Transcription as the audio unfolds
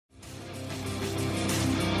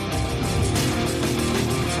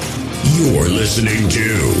You're listening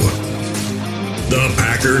to the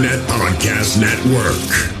Packernet Podcast Network.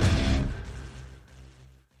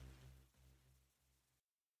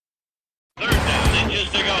 Third down, inches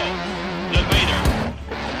to go. To Bader.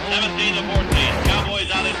 17-14.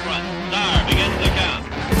 Cowboys out in front. Starr begins the count.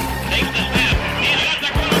 Takes the snap. He's got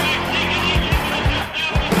the quarterback.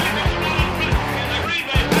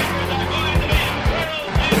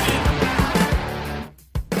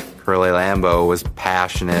 Curly Lambeau was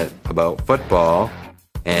passionate about football,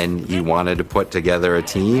 and he wanted to put together a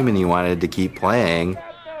team, and he wanted to keep playing.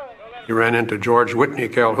 He ran into George Whitney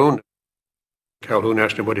Calhoun. Calhoun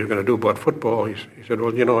asked him what he was going to do about football. He said,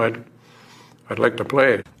 well, you know, I'd like to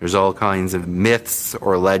play. There's all kinds of myths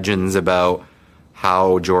or legends about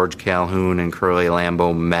how George Calhoun and Curly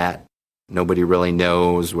Lambeau met. Nobody really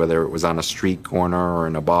knows whether it was on a street corner or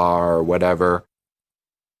in a bar or whatever.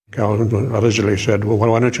 Calhoun allegedly said, well,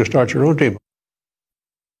 why don't you start your own team?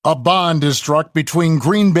 A bond is struck between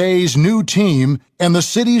Green Bay's new team and the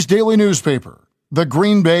city's daily newspaper, the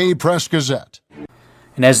Green Bay Press-Gazette.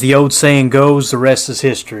 And as the old saying goes, the rest is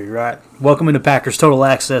history, right? Welcome into Packers Total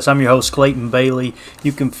Access. I'm your host, Clayton Bailey.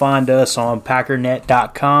 You can find us on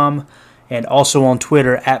Packernet.com and also on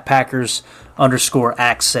Twitter at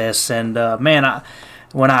Packers_access. And,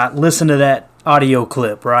 when I listen to that audio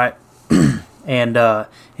clip, right, and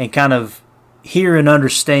kind of hear and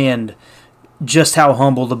understand just how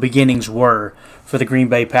humble the beginnings were for the Green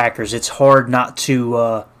Bay Packers, it's hard not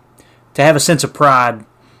to have a sense of pride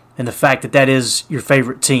in the fact that is your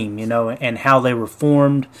favorite team, you know, and how they were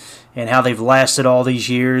formed and how they've lasted all these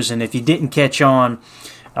years. And if you didn't catch on,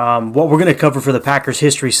 what we're going to cover for the Packers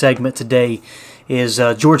history segment today is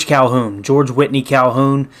George Calhoun, George Whitney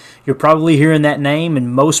Calhoun. You're probably hearing that name,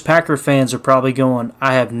 and most Packer fans are probably going,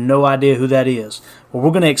 I have no idea who that is. Well,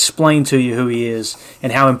 we're going to explain to you who he is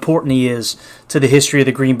and how important he is to the history of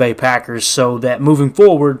the Green Bay Packers so that moving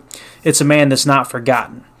forward, it's a man that's not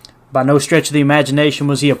forgotten. By no stretch of the imagination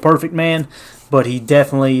was he a perfect man, but he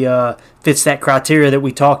definitely fits that criteria that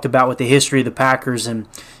we talked about with the history of the Packers and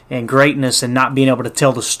greatness and not being able to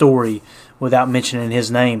tell the story without mentioning his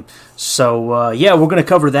name. So, we're going to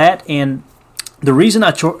cover that. And the reason I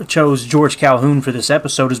chose George Calhoun for this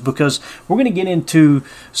episode is because we're going to get into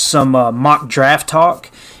some mock draft talk.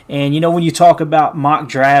 And, you know, when you talk about mock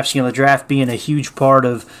drafts, you know, the draft being a huge part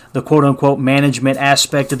of the quote-unquote management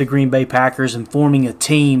aspect of the Green Bay Packers and forming a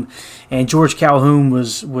team. And George Calhoun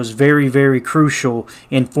was very, very crucial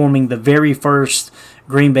in forming the very first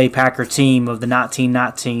Green Bay Packer team of the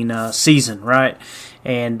 1919 season, right?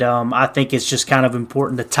 And I think it's just kind of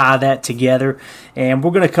important to tie that together. And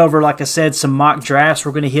we're going to cover, like I said, some mock drafts.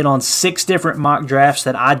 We're going to hit on 6 different mock drafts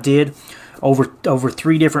that I did over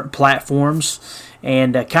 3 different platforms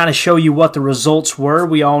and kind of show you what the results were.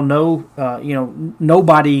 We all know,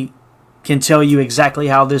 nobody can tell you exactly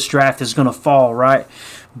how this draft is going to fall, right?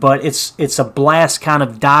 But it's a blast kind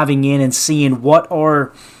of diving in and seeing what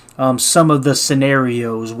are some of the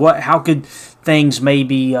scenarios, how could things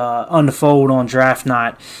maybe unfold on draft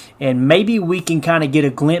night, and maybe we can kind of get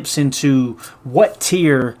a glimpse into what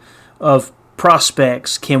tier of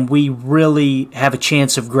prospects can we really have a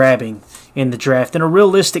chance of grabbing in the draft in a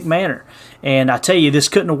realistic manner. And I tell you, this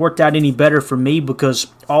couldn't have worked out any better for me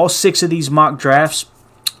because all 6 of these mock drafts,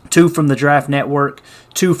 2 from the Draft Network,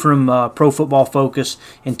 2 from Pro Football Focus,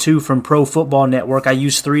 and 2 from Pro Football Network. I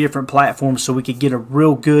used 3 different platforms so we could get a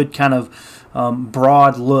real good kind of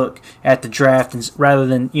broad look at the draft, and rather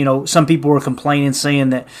than, you know, some people were complaining saying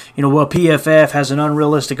that, you know, well, PFF has an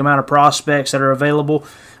unrealistic amount of prospects that are available.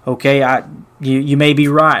 Okay, you may be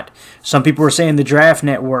right. Some people were saying the Draft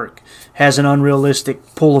Network has an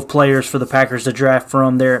unrealistic pool of players for the Packers to draft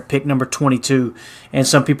from there at pick number 22. And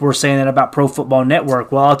some people were saying that about Pro Football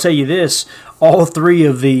Network. Well, I'll tell you this, all 3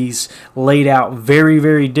 of these laid out very,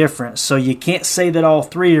 very different. So you can't say that all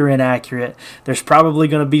 3 are inaccurate. There's probably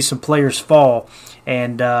going to be some players fall.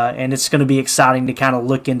 And it's going to be exciting to kind of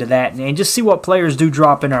look into that and just see what players do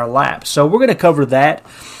drop in our lap. So we're going to cover that.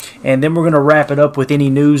 And then we're going to wrap it up with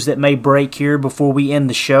any news that may break here before we end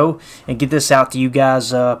the show and get this out to you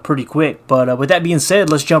guys pretty quick. But with that being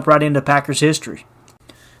said, let's jump right into Packers history.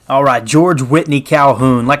 All right, George Whitney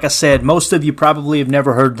Calhoun. Like I said, most of you probably have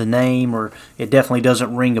never heard the name, or it definitely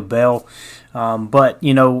doesn't ring a bell. But,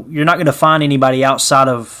 you know, you're not going to find anybody outside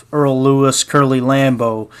of Earl Lewis, Curly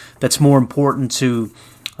Lambeau that's more important to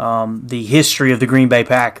the history of the Green Bay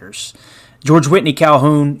Packers. George Whitney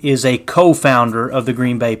Calhoun is a co-founder of the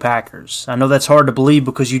Green Bay Packers. I know that's hard to believe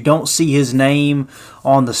because you don't see his name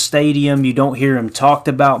on the stadium. You don't hear him talked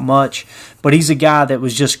about much. But he's a guy that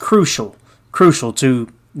was just crucial to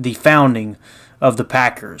the founding of the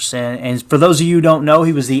Packers. And for those of you who don't know,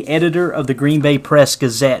 he was the editor of the Green Bay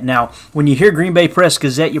Press-Gazette. Now, when you hear Green Bay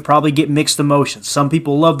Press-Gazette, you probably get mixed emotions. Some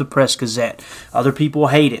people love the Press-Gazette. Other people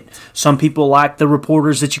hate it. Some people like the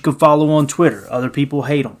reporters that you can follow on Twitter. Other people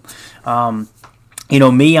hate them.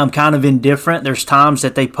 Me, I'm kind of indifferent. There's times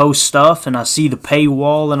that they post stuff and I see the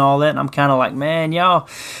paywall and all that, and I'm kind of like, man, y'all,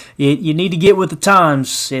 you need to get with the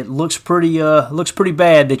times. It looks pretty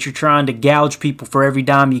bad that you're trying to gouge people for every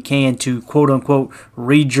dime you can to, quote unquote,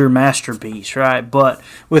 read your masterpiece, right? But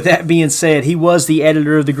with that being said, he was the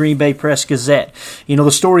editor of the Green Bay Press-Gazette. The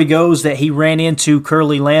story goes that he ran into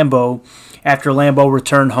Curly Lambeau after Lambeau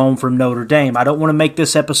returned home from Notre Dame. I don't want to make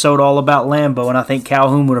this episode all about Lambeau, and I think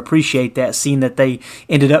Calhoun would appreciate that, seeing that they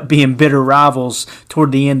ended up being bitter rivals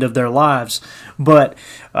toward the end of their lives. But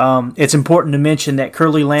it's important to mention that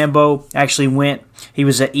Curly Lambeau actually he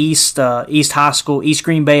was at East High School, East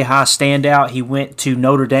Green Bay High standout. He went to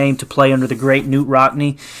Notre Dame to play under the great Knute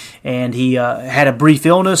Rockne, and he had a brief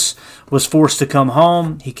illness, was forced to come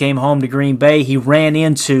home. He came home to Green Bay. He ran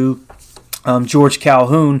into George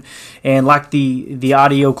Calhoun, and like the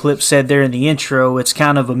audio clip said there in the intro, it's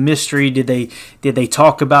kind of a mystery. Did they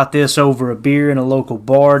talk about this over a beer in a local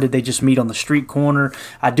bar? Did they just meet on the street corner?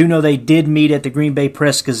 I do know they did meet at the Green Bay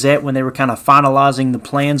Press-Gazette when they were kind of finalizing the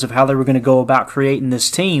plans of how they were going to go about creating this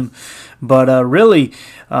team. But really,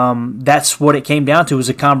 that's what it came down to, was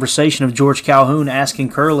a conversation of George Calhoun asking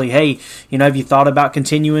Curly, hey, have you thought about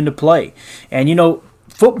continuing to play? And,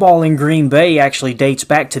 football in Green Bay actually dates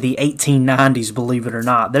back to the 1890s, believe it or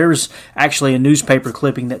not. There's actually a newspaper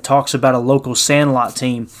clipping that talks about a local sandlot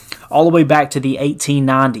team all the way back to the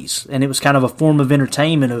 1890s, and it was kind of a form of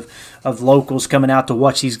entertainment of locals coming out to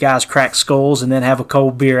watch these guys crack skulls and then have a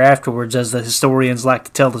cold beer afterwards, as the historians like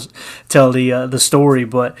to tell the story.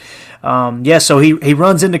 But so he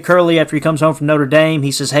runs into Curly after he comes home from Notre Dame.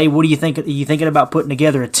 He says, hey, what do you think? Are you thinking about putting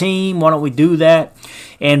together a team? Why don't we do that?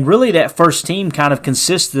 And really that first team kind of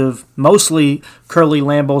consisted of mostly Curly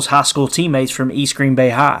Lambeau's high school teammates from East Green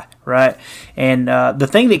Bay High, right? And the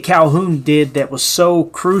thing that Calhoun did that was so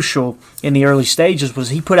crucial in the early stages was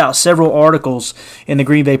he put out several articles in the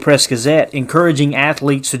Green Bay Press-Gazette encouraging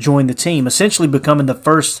athletes to join the team, essentially becoming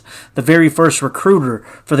the very first recruiter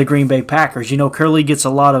for the Green Bay Packers. Curly gets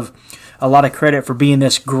a lot of credit for being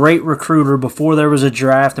this great recruiter before there was a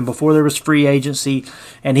draft and before there was free agency,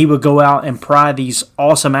 and he would go out and pry these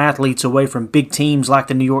awesome athletes away from big teams like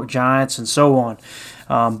the New York Giants and so on.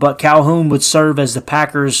 But Calhoun would serve as the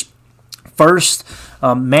Packers' first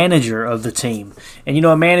manager of the team. And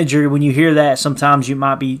a manager, when you hear that, sometimes you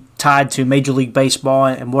might be tied to Major League Baseball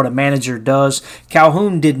and what a manager does.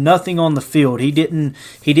 Calhoun did nothing on the field. He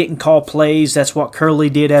didn't call plays. That's what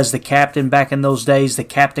Curly did as the captain back in those days. The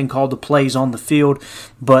captain called the plays on the field.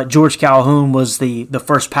 But George Calhoun was the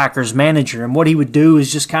first Packers manager. And what he would do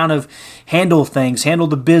is just kind of handle things, handle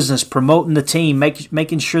the business, promoting the team,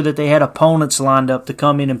 making sure that they had opponents lined up to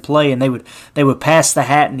come in and play. And they would pass the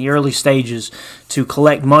hat in the early stages to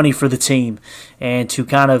collect money for the team and to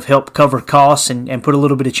kind of help cover costs and put a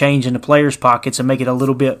little bit of change in the players' pockets and make it a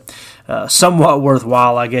little bit somewhat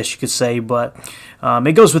worthwhile, I guess you could say. But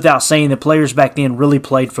it goes without saying that players back then really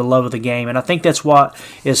played for love of the game. And I think that's what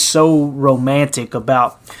is so romantic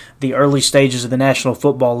about the early stages of the National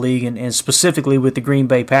Football League and specifically with the Green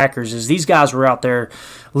Bay Packers is these guys were out there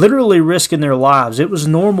literally risking their lives. It was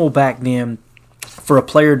normal back then for a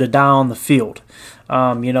player to die on the field.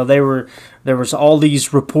 There was all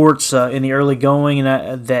these reports in the early going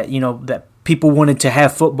that people wanted to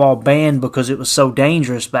have football banned because it was so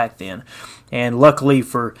dangerous back then. And luckily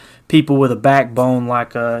for people with a backbone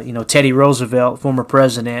like Teddy Roosevelt, former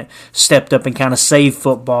president, stepped up and kind of saved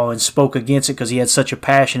football and spoke against it because he had such a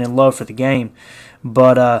passion and love for the game.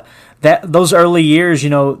 But those early years,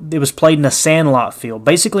 it was played in a sandlot field,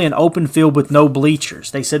 basically an open field with no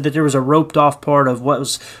bleachers. They said that there was a roped-off part of what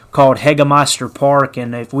was called Hagemeister Park,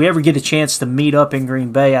 and if we ever get a chance to meet up in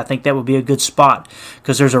Green Bay, I think that would be a good spot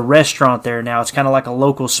because there's a restaurant there now. It's kind of like a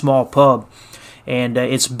local small pub, and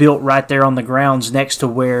it's built right there on the grounds next to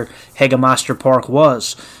where Hagemeister Park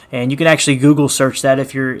was. And you can actually Google search that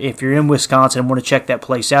if you're in Wisconsin and want to check that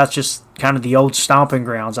place out. It's just kind of the old stomping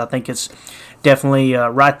grounds. I think it's definitely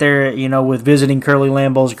right there, with visiting Curly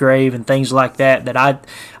Lambeau's grave and things like that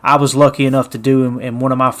I was lucky enough to do in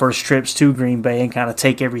one of my first trips to Green Bay and kind of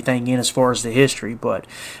take everything in as far as the history. But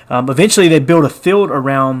eventually they built a field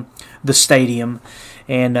around the stadium,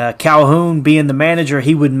 and Calhoun, being the manager,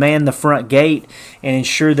 he would man the front gate and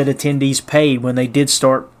ensure that attendees paid when they did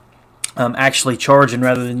start actually charging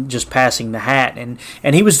rather than just passing the hat. And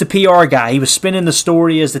he was the PR guy. He was spinning the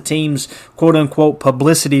story as the team's quote-unquote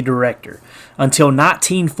publicity director. until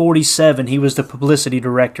 1947, he was the publicity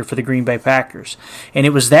director for the Green Bay Packers. And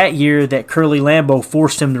it was that year that Curly Lambeau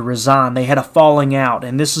forced him to resign. They had a falling out.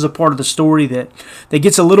 And this is a part of the story that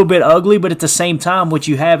gets a little bit ugly, but at the same time, what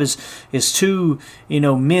you have is two,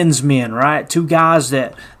 men's men, right? Two guys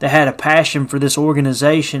that had a passion for this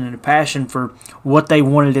organization and a passion for what they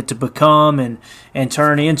wanted it to become and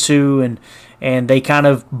turn into, and they kind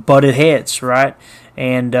of butted heads, right?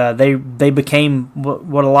 And they became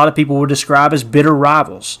what a lot of people would describe as bitter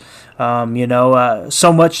rivals.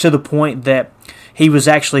 So much to the point that he was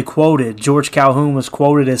actually quoted. George Calhoun was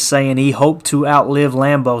quoted as saying he hoped to outlive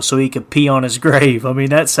Lambeau so he could pee on his grave. I mean,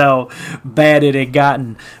 that's how bad it had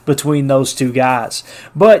gotten between those two guys.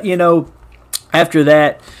 But after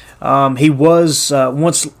that, he was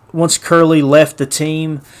once Curly left the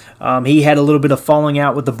team. He had a little bit of falling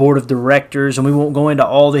out with the board of directors, and we won't go into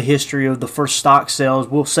all the history of the first stock sales.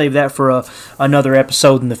 We'll save that for another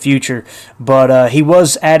episode in the future. But he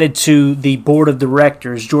was added to the board of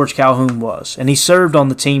directors, George Calhoun was, and he served on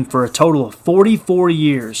the team for a total of 44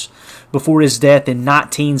 years before his death in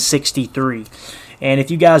 1963. And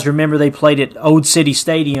if you guys remember, they played at Old City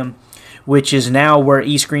Stadium, which is now where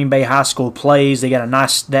East Green Bay High School plays. They got a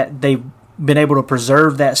nice they've been able to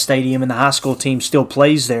preserve that stadium, and the high school team still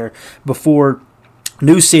plays there before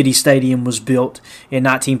New City Stadium was built in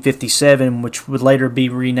 1957, which would later be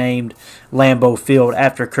renamed Lambeau Field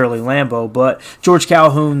after Curly Lambeau. But George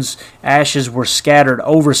Calhoun's ashes were scattered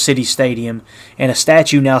over City Stadium, and a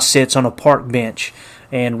statue now sits on a park bench,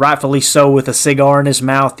 and rightfully so, with a cigar in his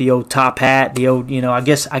mouth, the old top hat, the old, I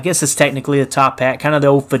guess it's technically a top hat, kind of the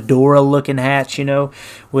old fedora-looking hat,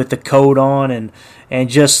 with the coat on, and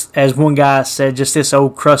just, as one guy said, just this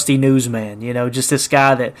old crusty newsman, just this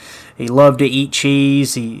guy that he loved to eat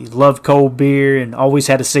cheese, he loved cold beer, and always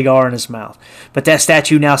had a cigar in his mouth. But that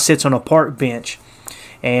statue now sits on a park bench,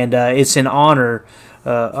 and it's in honor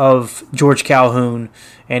of George Calhoun,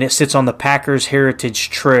 and it sits on the Packers Heritage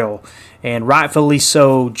Trail. And rightfully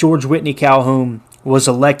so, George Whitney Calhoun was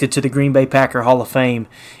elected to the Green Bay Packer Hall of Fame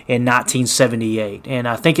in 1978. And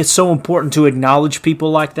I think it's so important to acknowledge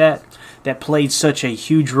people like that played such a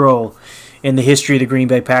huge role in the history of the Green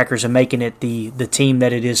Bay Packers and making it the team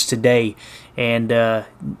that it is today. And,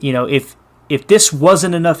 if this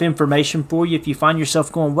wasn't enough information for you, if you find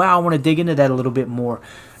yourself going, wow, I want to dig into that a little bit more,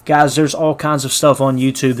 guys, there's all kinds of stuff on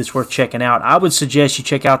YouTube that's worth checking out. I would suggest you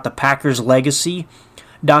check out the Packers Legacy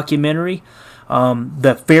documentary.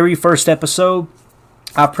 The very first episode,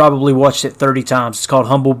 I probably watched it 30 times. It's called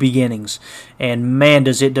Humble Beginnings. And man,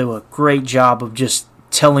 does it do a great job of just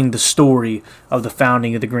telling the story of the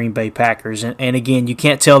founding of the Green Bay Packers. And again, you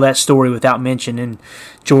can't tell that story without mentioning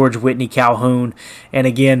George Whitney Calhoun. And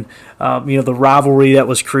again, the rivalry that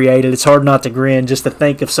was created. It's hard not to grin just to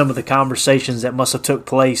think of some of the conversations that must have took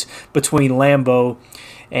place between Lambeau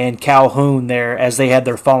and Calhoun there as they had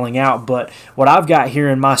their falling out. But what I've got here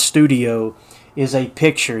in my studio is a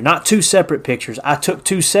picture, not two separate pictures. I took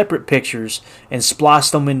two separate pictures and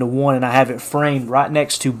spliced them into one, and I have it framed right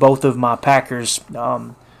next to both of my Packers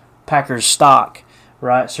stock,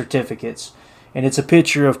 right, certificates. And it's a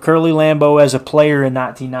picture of Curly Lambeau as a player in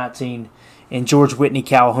 1919 and George Whitney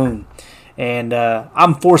Calhoun. And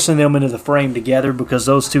I'm forcing them into the frame together because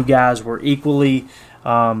those two guys were equally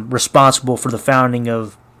responsible for the founding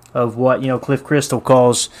of what Cliff Crystal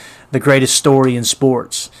calls the greatest story in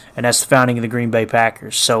sports, and that's the founding of the Green Bay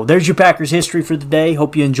Packers. So there's your Packers history for the day.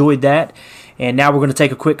 Hope you enjoyed that. And now we're going to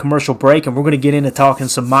take a quick commercial break, and we're going to get into talking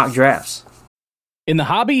some mock drafts. In the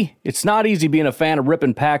hobby, it's not easy being a fan of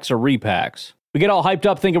ripping packs or repacks. We get all hyped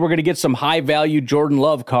up thinking we're going to get some high-value Jordan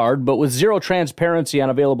Love card, but with zero transparency on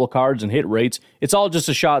available cards and hit rates, it's all just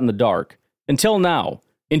a shot in the dark. Until now.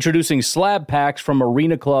 Introducing Slab Packs from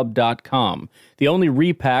ArenaClub.com, the only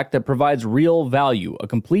repack that provides real value, a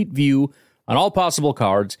complete view on all possible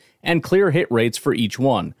cards, and clear hit rates for each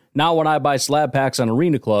one. Now when I buy Slab Packs on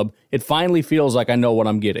Arena Club, it finally feels like I know what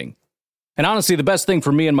I'm getting. And honestly, the best thing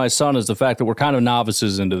for me and my son is the fact that we're kind of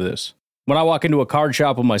novices into this. When I walk into a card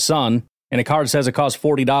shop with my son, and a card says it costs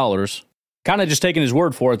 $40, kind of just taking his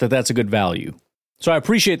word for it that that's a good value. So I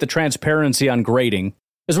appreciate the transparency on grading,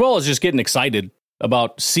 as well as just getting excited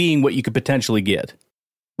about seeing what you could potentially get.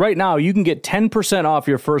 Right now, you can get 10% off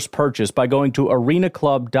your first purchase by going to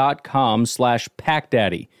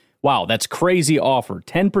arenaclub.com/packdaddy. Wow, that's crazy offer.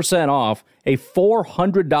 10% off a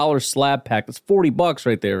 $400 slab pack. That's $40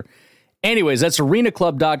 right there. Anyways, that's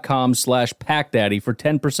arenaclub.com/packdaddy for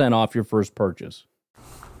 10% off your first purchase.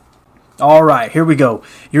 All right, here we go.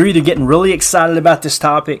 You're either getting really excited about this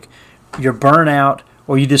topic, you're burnt out,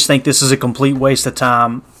 or you just think this is a complete waste of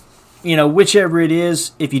time. whichever it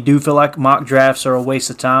is, if you do feel like mock drafts are a waste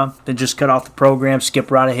of time, then just cut off the program, skip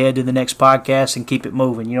right ahead to the next podcast, and keep it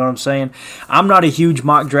moving. You know what I'm saying? I'm not a huge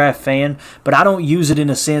mock draft fan, but I don't use it in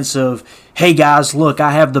a sense of, hey guys, look,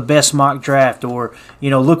 I have the best mock draft, or,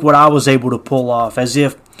 look what I was able to pull off, as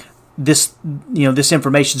if this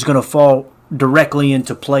information is going to fall directly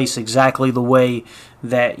into place exactly the way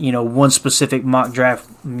that, one specific mock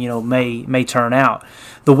draft, may turn out.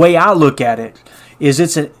 The way I look at it is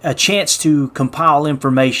it's a chance to compile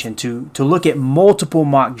information, to look at multiple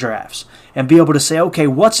mock drafts and be able to say, okay,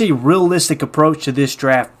 what's a realistic approach to this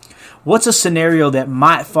draft? What's a scenario that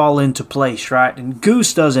might fall into place, right? And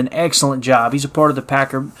Goose does an excellent job. He's a part of the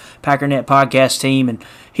Packernet podcast team, and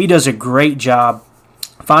he does a great job.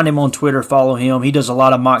 Find him on Twitter, follow him. He does a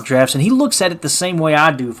lot of mock drafts, and he looks at it the same way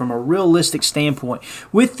I do, from a realistic standpoint,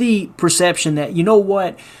 with the perception that, you know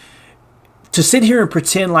what, to sit here and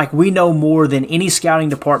pretend like we know more than any scouting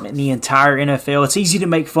department in the entire NFL, it's easy to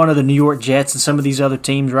make fun of the New York Jets and some of these other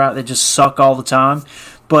teams, right, that just suck all the time.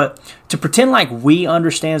 But to pretend like we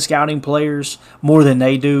understand scouting players more than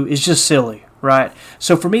they do is just silly, right?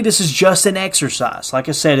 So for me, this is just an exercise. Like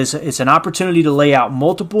I said, it's an opportunity to lay out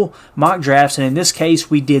multiple mock drafts, and in this case,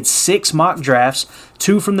 we did 6 mock drafts,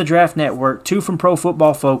 2 from the Draft Network, 2 from Pro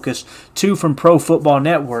Football Focus, 2 from Pro Football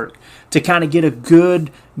Network, to kind of get a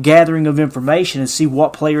good gathering of information and see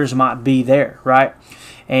what players might be there, right?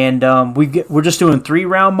 And we're just doing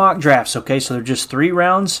 3-round mock drafts, okay? So they're just 3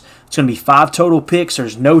 rounds. It's going to be 5 total picks.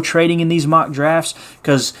 There's no trading in these mock drafts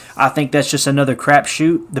because I think that's just another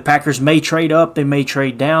crapshoot. The Packers may trade up, they may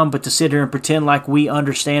trade down, but to sit here and pretend like we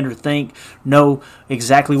understand or know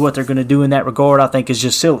exactly what they're going to do in that regard, I think is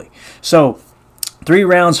just silly. So 3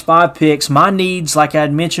 rounds, 5 picks. My needs, like I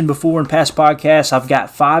had mentioned before in past podcasts, I've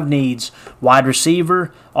got 5 needs. Wide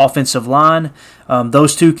receiver, offensive line.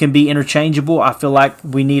 Those 2 can be interchangeable. I feel like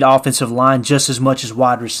we need offensive line just as much as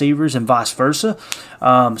wide receivers and vice versa.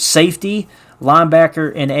 Safety,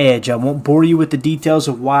 linebacker, and edge. I won't bore you with the details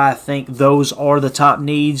of why I think those are the top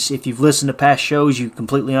needs. If you've listened to past shows, you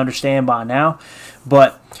completely understand by now.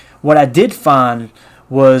 But what I did find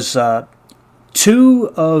was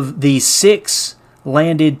 2 of the 6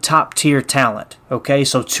 landed top-tier talent. Okay,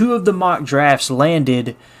 so 2 of the mock drafts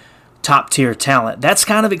landed top-tier talent. That's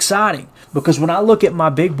kind of exciting because when I look at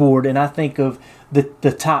my big board and I think of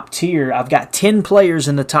the top tier, I've got 10 players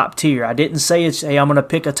in the top tier. I didn't say it's, hey, I'm going to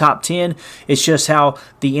pick a top 10. It's just how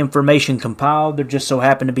the information compiled. There just so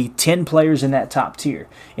happen to be 10 players in that top tier.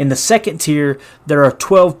 In the second tier, there are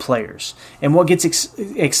 12 players. And what gets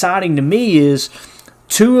exciting to me is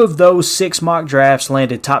 2 of those 6 mock drafts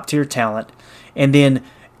landed top-tier talent. And then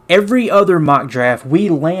every other mock draft, we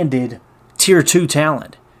landed Tier 2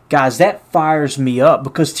 talent. Guys, that fires me up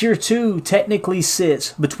because Tier 2 technically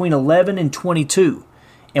sits between 11 and 22.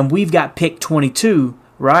 And we've got pick 22,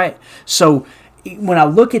 right? So when I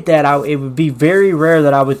look at that, it would be very rare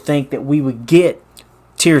that I would think that we would get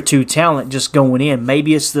Tier 2 talent just going in.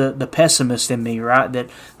 Maybe it's the pessimist in me, right?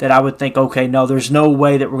 That I would think, okay, no, there's no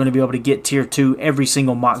way that we're going to be able to get Tier 2 every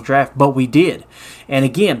single mock draft, but we did. And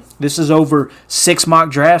again, this is over 6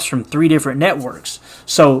 mock drafts from 3 different networks.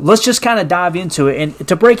 So let's just kind of dive into it. And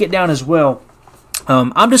to break it down as well,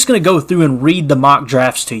 I'm just going to go through and read the mock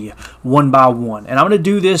drafts to you one by one. And I'm going to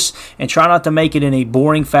do this and try not to make it in a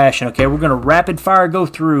boring fashion, okay? We're going to rapid fire go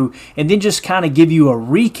through and then just kind of give you a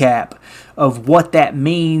recap of what that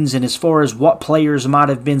means and as far as what players might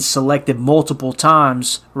have been selected multiple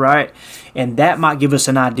times, right? And that might give us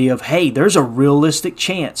an idea of, hey, there's a realistic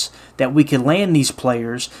chance that we could land these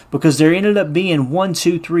players because there ended up being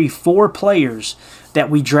 4 players that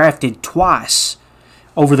we drafted twice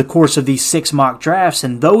over the course of these 6 mock drafts,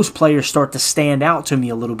 and those players start to stand out to me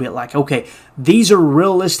a little bit like, okay, these are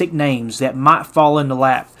realistic names that might fall in the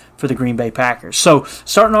lap for the Green Bay Packers. So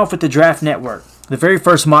starting off with the Draft Network, the very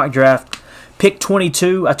first mock draft, pick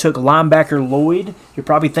 22, I took linebacker Lloyd. You're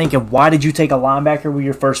probably thinking, why did you take a linebacker with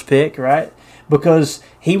your first pick, right? Because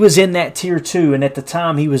he was in that Tier 2, and at the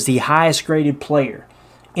time he was the highest graded player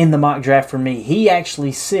in the mock draft for me. He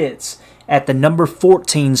actually sits at the number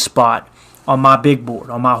 14 spot on my big board,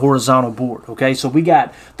 on my horizontal board, okay? So we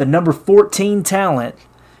got the number 14 talent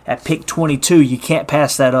at pick 22. You can't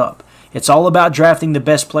pass that up. It's all about drafting the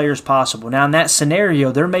best players possible. Now, in that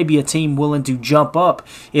scenario, there may be a team willing to jump up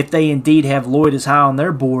if they indeed have Lloyd as high on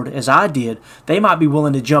their board as I did. They might be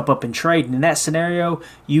willing to jump up and trade. And in that scenario,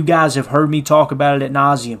 you guys have heard me talk about it ad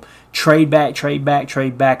nauseum. trade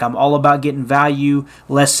back. I'm all about getting value,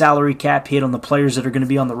 less salary cap hit on the players that are going to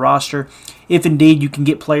be on the roster, if indeed you can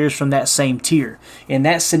get players from that same tier. In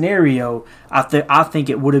that scenario, I think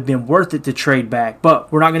it would have been worth it to trade back,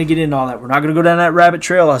 but we're not going to get into all that. We're not going to go down that rabbit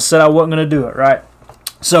trail. I said I wasn't going to do it, right?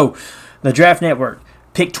 So, the Draft Network,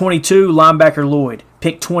 pick 22, linebacker Lloyd.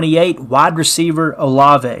 Pick 28, wide receiver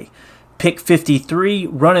Olave. Pick 53,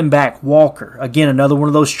 running back Walker. Again, another one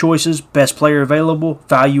of those choices. Best player available.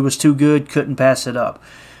 Value was too good. Couldn't pass it up.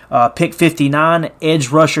 Pick 59, edge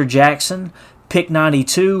rusher Jackson. Pick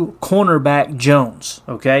 92, cornerback Jones.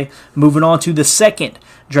 Okay, moving on to the second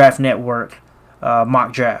Draft Network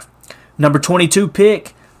mock draft. Number 22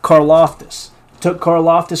 pick, Karlaftis. Took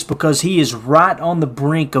Karlaftis because he is right on the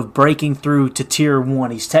brink of breaking through to Tier 1.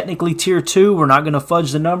 He's technically Tier 2. We're not going to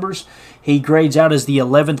fudge the numbers. He grades out as the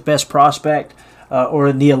 11th best prospect, or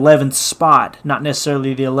in the 11th spot. Not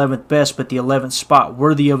necessarily the 11th best, but the 11th spot,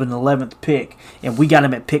 worthy of an 11th pick. And we got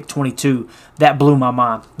him at pick 22. That blew my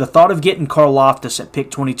mind. The thought of getting Karlaftis at pick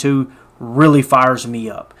 22 really fires me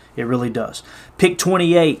up. It really does. Pick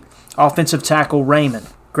 28, offensive tackle Raymond.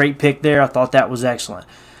 Great pick there. I thought that was excellent.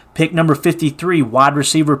 Pick number 53, wide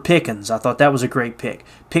receiver Pickens. I thought that was a great pick.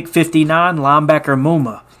 Pick 59, linebacker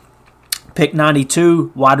Muma. Pick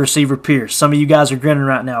 92, wide receiver Pierce. Some of you guys are grinning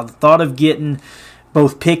right now. The thought of getting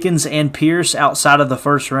both Pickens and Pierce outside of the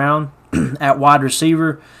first round at wide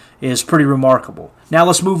receiver is pretty remarkable. Now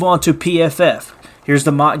let's move on to PFF. Here's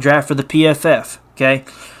the mock draft for the PFF. Okay.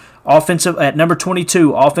 Offensive at number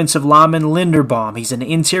 22, offensive lineman Linderbaum. He's an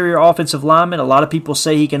interior offensive lineman. A lot of people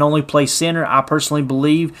say he can only play center. I personally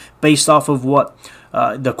believe, based off of what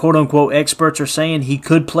the quote-unquote experts are saying, he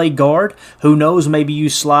could play guard. Who knows? Maybe you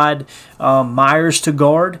slide Myers to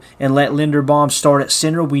guard and let Linderbaum start at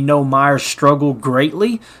center. We know Myers struggled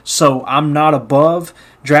greatly, so I'm not above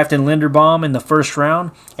drafting Linderbaum in the first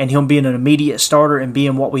round and him being an immediate starter and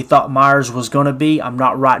being what we thought Myers was going to be. I'm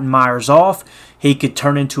not writing Myers off. He could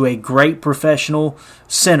turn into a great professional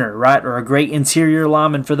center, right, or a great interior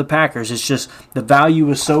lineman for the Packers. It's just the value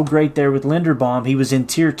was so great there with Linderbaum. He was in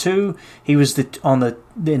Tier 2. He was in the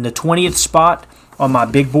 20th spot on my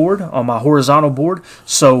big board, on my horizontal board,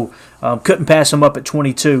 so couldn't pass him up at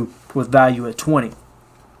 22 with value at 20.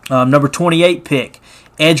 Number 28 pick,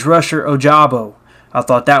 edge rusher Ojabo. I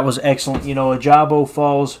thought that was excellent. You know, Ojabo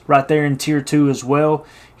falls right there in Tier 2 as well.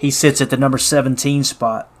 He sits at the number 17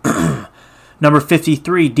 spot. Number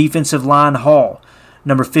 53, defensive line Hall.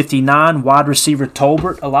 Number 59, wide receiver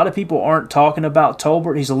Tolbert. A lot of people aren't talking about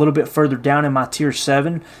Tolbert. He's a little bit further down in my Tier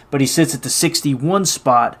 7, but he sits at the 61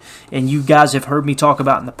 spot. And you guys have heard me talk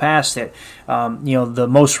about in the past that the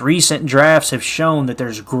most recent drafts have shown that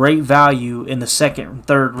there's great value in the second and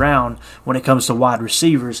third round when it comes to wide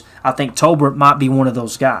receivers. I think Tolbert might be one of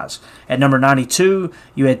those guys. At number 92,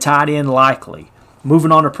 you had tight end Likely.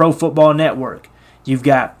 Moving on to Pro Football Network, you've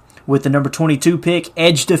got, with the number 22 pick,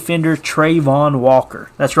 edge defender Trayvon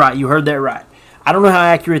Walker. That's right, you heard that right. I don't know how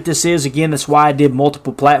accurate this is. Again, that's why I did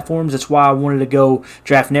multiple platforms. That's why I wanted to go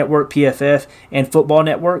Draft Network, PFF, and Football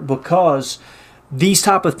Network, because these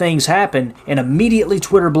type of things happen, and immediately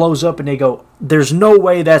Twitter blows up and they go, there's no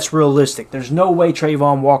way that's realistic. There's no way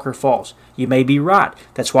Trayvon Walker falls. You may be right.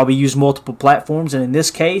 That's why we use multiple platforms, and in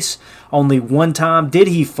this case, only one time did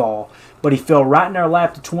he fall, but he fell right in our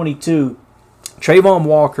lap to 22. Trayvon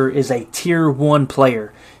Walker is a Tier 1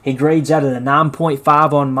 player. He grades out at a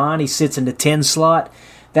 9.5 on mine. He sits in the 10 slot.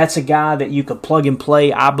 That's a guy that you could plug and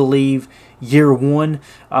play, I believe, year one.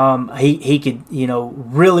 He could,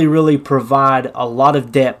 really, really provide a lot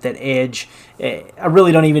of depth at edge. I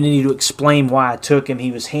really don't even need to explain why I took him.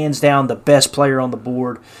 He was hands down the best player on the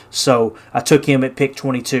board, so I took him at pick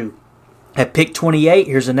 22. At pick 28,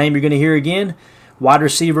 here's a name you're going to hear again, wide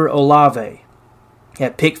receiver Olave.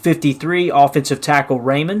 At pick 53, offensive tackle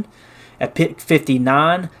Raymond. At pick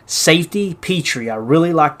 59, safety Petrie. I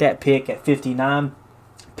really like that pick at 59.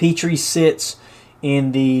 Petrie sits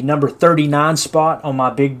in the number 39 spot on my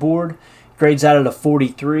big board. Grades out at a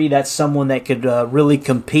 43. That's someone that could really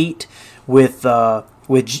compete with Darnell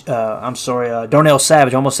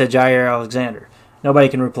Savage. I almost said Jair Alexander. Nobody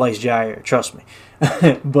can replace Jair, trust me.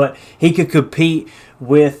 But he could compete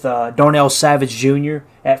with Darnell Savage Jr.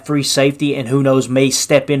 at free safety, and who knows, may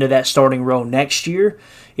step into that starting role next year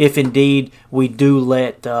if indeed we do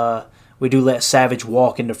let we do let Savage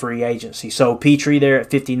walk into free agency. So Petrie there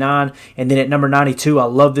at 59. And then at number 92, I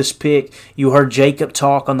love this pick. You heard Jacob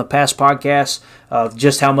talk on the past podcast of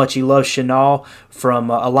just how much he loves Chenal,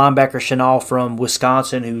 from a linebacker Chenal from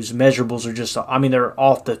Wisconsin, whose measurables are just, I mean, they're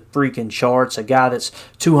off the freaking charts. A guy that's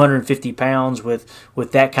 250 pounds with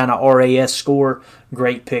that kind of RAS score.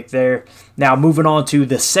 Great pick there. Now moving on to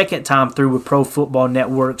the second time through with Pro Football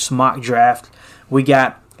Network's mock draft, we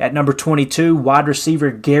got at number 22, wide receiver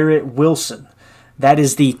Garrett Wilson. That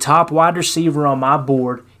is the top wide receiver on my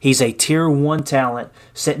board. He's a Tier 1 talent,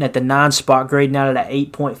 sitting at the 9 spot, grading out at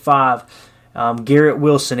 8.5. Garrett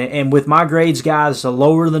Wilson. And with my grades, guys, the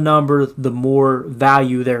lower the number, the more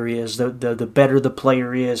value there is, the better the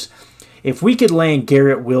player is. If we could land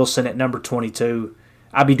Garrett Wilson at number 22,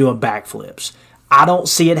 I'd be doing backflips. I don't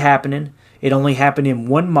see it happening. It only happened in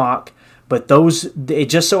one mock, but it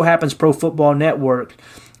just so happens Pro Football Network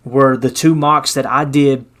were the 2 mocks that I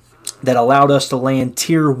did that allowed us to land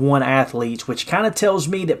Tier 1 athletes, which kind of tells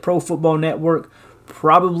me that Pro Football Network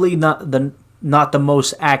probably not the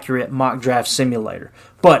most accurate mock draft simulator.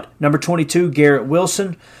 But number 22, Garrett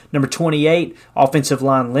Wilson. Number 28, offensive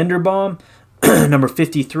line Linderbaum. Number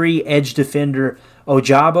 53, edge defender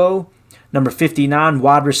Ojabo. Number 59,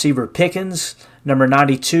 wide receiver Pickens. Number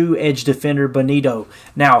 92, edge defender Bonito.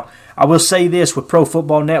 Now, I will say this with Pro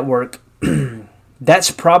Football Network,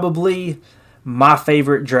 that's probably my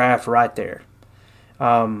favorite draft right there.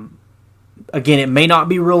 Again, it may not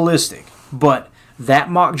be realistic, but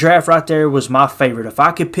that mock draft right there was my favorite. If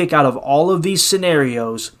I could pick out of all of these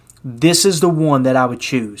scenarios, this is the one that I would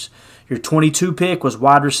choose. Your 22 pick was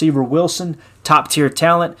wide receiver Wilson, top tier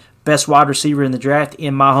talent, best wide receiver in the draft,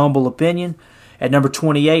 in my humble opinion. At number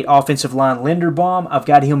 28, offensive line Linderbaum. I've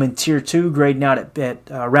got him in Tier 2, grading out at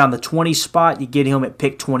around the 20 spot. You get him at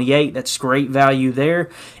pick 28. That's great value there.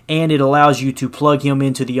 And it allows you to plug him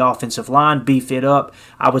into the offensive line, beef it up.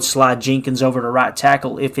 I would slide Jenkins over to right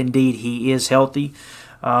tackle if indeed he is healthy.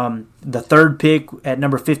 The third pick at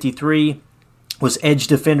number 53 was edge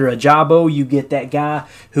defender Ojabo. You get that guy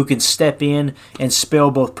who can step in and spell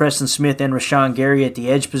both Preston Smith and Rashawn Gary at the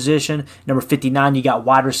edge position. Number 59, you got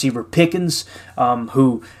wide receiver Pickens,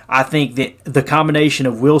 who I think that the combination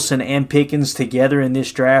of Wilson and Pickens together in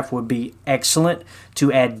this draft would be excellent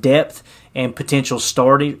to add depth and potential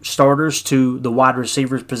starters to the wide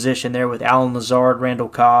receivers position there with Allen Lazard, Randall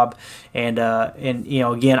Cobb, and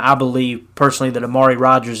again, I believe personally that Amari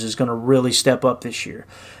Rodgers is going to really step up this year.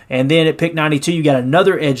 And then at pick 92, you got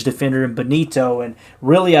another edge defender in Bonito. And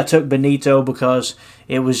really, I took Bonito because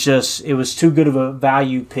it was too good of a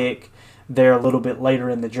value pick there a little bit later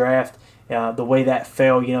in the draft. The way that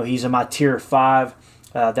fell, he's in my Tier 5.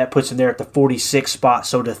 That puts him there at the 46th spot.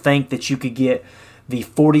 So to think that you could get the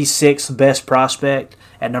 46th best prospect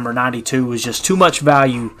at number 92 was just too much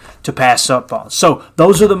value to pass up on. So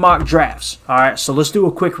those are the mock drafts. All right, so let's do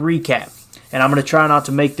a quick recap. And I'm going to try not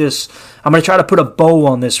to make this, I'm going to try to put a bow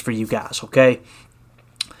on this for you guys, okay?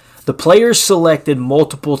 The players selected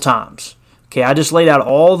multiple times. Okay, I just laid out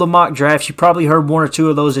all the mock drafts. You probably heard one or two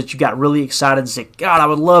of those that you got really excited and said, God, I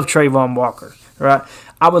would love Trayvon Walker, right?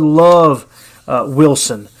 I would love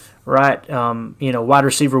Wilson, right? Wide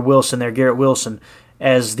receiver Wilson there, Garrett Wilson,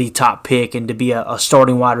 as the top pick and to be a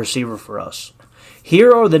starting wide receiver for us.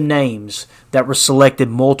 Here are the names that were selected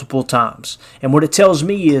multiple times. And what it tells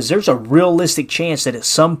me is there's a realistic chance that at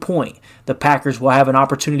some point the Packers will have an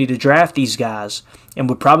opportunity to draft these guys and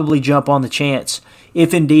would probably jump on the chance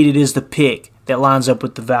if indeed it is the pick that lines up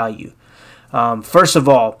with the value. First of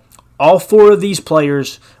all 4 of these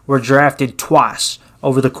players were drafted twice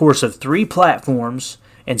over the course of 3 platforms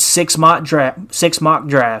and 6 mock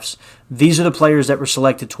drafts. These are the players that were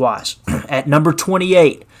selected twice. At number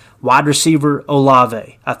 28, wide receiver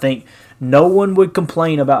Olave. I think no one would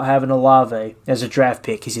complain about having Olave as a draft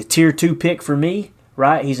pick. He's a Tier 2 pick for me,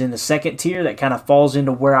 right? He's in the second tier. That kind of falls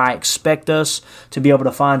into where I expect us to be able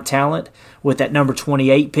to find talent with that number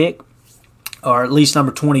 28 pick, or at least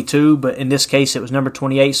number 22, but in this case it was number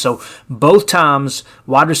 28. So both times,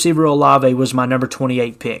 wide receiver Olave was my number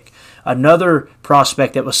 28 pick. Another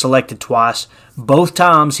prospect that was selected twice, both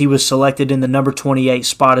times he was selected in the number 28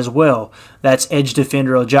 spot as well. That's edge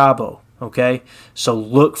defender Ojabo. Okay, so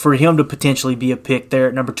look for him to potentially be a pick there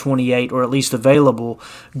at number 28, or at least available.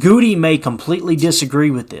 Goody may completely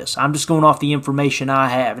disagree with this. I'm just going off the information I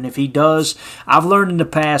have, and if he does, I've learned in the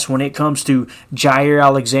past when it comes to Jair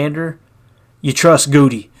Alexander, you trust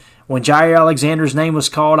Goody. When Jair Alexander's name was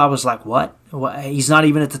called, I was like, what? He's not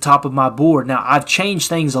even at the top of my board. Now, I've changed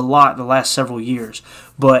things a lot the last several years,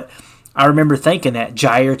 but I remember thinking that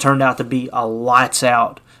Jair turned out to be a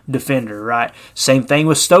lights-out defender, right? Same thing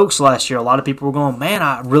with Stokes last year. A lot of people were going, man,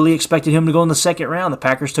 I really expected him to go in the second round. The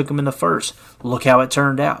Packers took him in the first. Look how it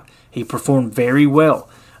turned out. He performed very well.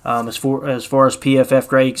 As far as PFF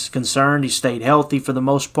grade is concerned, he stayed healthy for the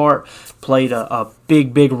most part, played a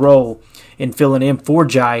big role in filling in for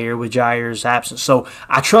Jair with Jair's absence. So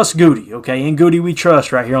I trust Goody, okay? In Goody we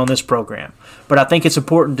trust right here on this program. But I think it's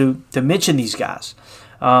important to mention these guys.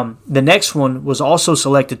 The next one was also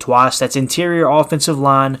selected twice. That's interior offensive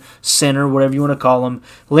line, center, whatever you want to call him,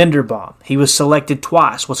 Linderbaum. He was selected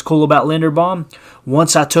twice. What's cool about Linderbaum?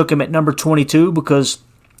 Once I took him at number 22 because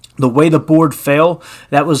the way the board fell,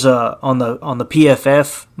 that was on the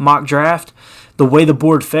PFF mock draft. The way the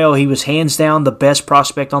board fell, he was hands down the best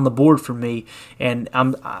prospect on the board for me, and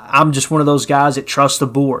I'm just one of those guys that trusts the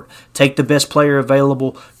board. Take the best player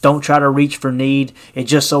available. Don't try to reach for need. It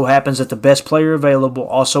just so happens that the best player available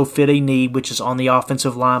also fit a need, which is on the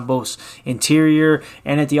offensive line, both interior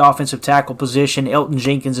and at the offensive tackle position. Elton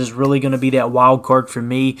Jenkins is really going to be that wild card for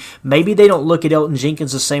me. Maybe they don't look at Elton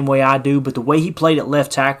Jenkins the same way I do, but the way he played at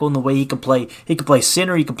left tackle and the way he can play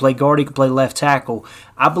center, he can play guard, he can play left tackle.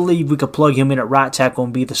 I believe we could plug him in at right tackle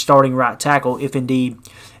and be the starting right tackle if indeed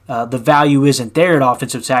the value isn't there at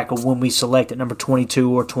offensive tackle when we select at number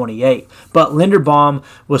 22 or 28. But Linderbaum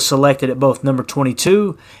was selected at both number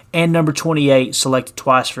 22 and number 28, selected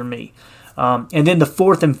twice for me. And then the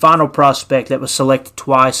fourth and final prospect that was selected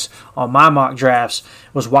twice on my mock drafts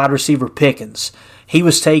was wide receiver Pickens. He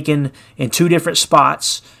was taken in two different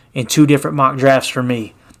spots in two different mock drafts for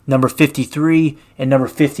me, number 53 and number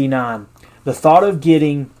 59. The thought of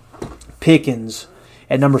getting Pickens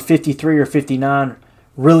at number 53 or 59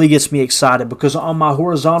 really gets me excited because on my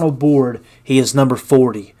horizontal board, he is number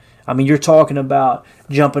 40. I mean, you're talking about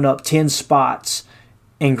jumping up 10 spots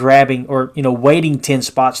and grabbing or, waiting 10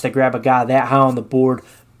 spots to grab a guy that high on the board.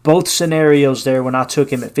 Both scenarios there, when I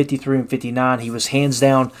took him at 53 and 59, he was hands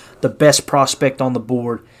down the best prospect on the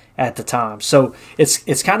board at the time. So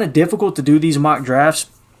it's kind of difficult to do these mock drafts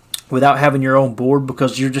without having your own board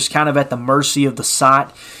because you're just kind of at the mercy of the site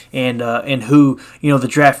and who the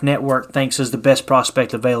Draft Network thinks is the best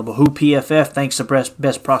prospect available, who PFF thinks the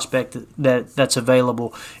best prospect that's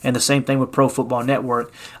available, and the same thing with Pro Football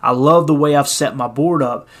Network. I love the way I've set my board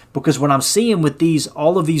up because what I'm seeing with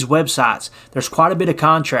all of these websites, there's quite a bit of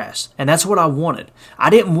contrast, and that's what I wanted. I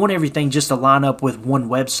didn't want everything just to line up with one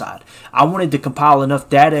website. I wanted to compile enough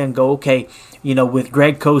data and go, okay, with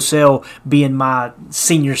Greg Cosell being my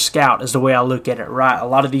senior scout is the way I look at it, right? A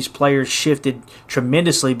lot of these players shifted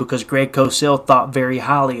tremendously because Greg Cosell thought very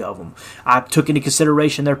highly of them. I took into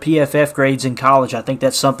consideration their PFF grades in college. I think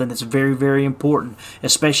that's something that's very, very important,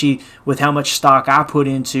 especially with how much stock I put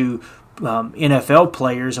into NFL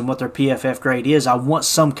players and what their PFF grade is. I want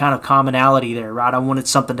some kind of commonality there, right? I wanted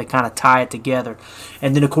something to kind of tie it together.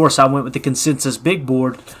 And then, of course, I went with the consensus big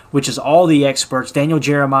board, which is all the experts, Daniel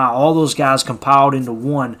Jeremiah, all those guys compiled into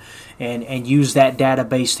one and used that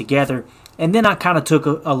database together. And then I kind of took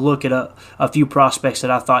a look at a few prospects that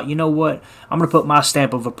I thought, you know what, I'm going to put my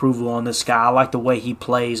stamp of approval on this guy. I like the way he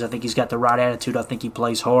plays. I think he's got the right attitude. I think he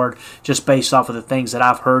plays hard just based off of the things that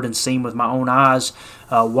I've heard and seen with my own eyes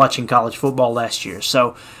watching college football last year.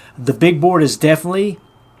 So the big board is definitely,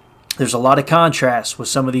 there's a lot of contrast with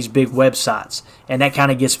some of these big websites. And that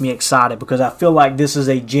kind of gets me excited because I feel like this is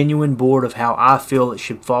a genuine board of how I feel it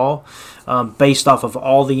should fall based off of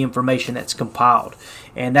all the information that's compiled.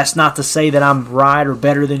 And that's not to say that I'm right or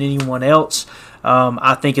better than anyone else.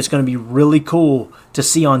 I think it's going to be really cool to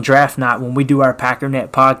see on draft night when we do our Packernet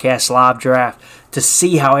podcast live draft to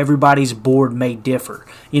see how everybody's board may differ.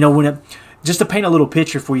 Just to paint a little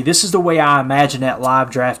picture for you, this is the way I imagine that live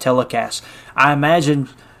draft telecast. I imagine,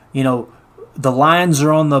 the Lions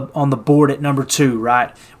are on the board at number 2,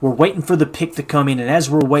 right? We're waiting for the pick to come in, and as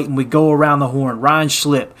we're waiting, we go around the horn. Ryan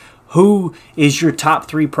Schlip, who is your top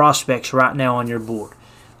 3 prospects right now on your board?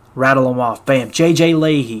 Rattle them off. Bam. J.J.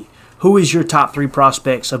 Leahy, who is your top 3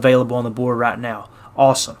 prospects available on the board right now?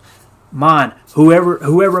 Awesome. Mine,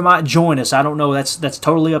 whoever might join us, I don't know. That's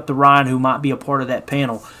totally up to Ryan, who might be a part of that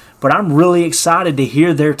panel. But I'm really excited to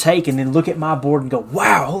hear their take and then look at my board and go,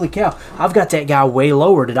 wow, holy cow, I've got that guy way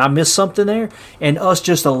lower. Did I miss something there? And us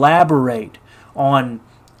just elaborate on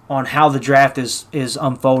how the draft is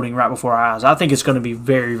unfolding right before our eyes. I think it's going to be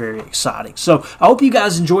very, very exciting. So I hope you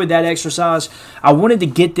guys enjoyed that exercise. I wanted to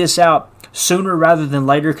get this out sooner rather than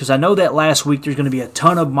later, because I know that last week there's going to be a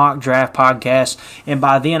ton of mock draft podcasts, and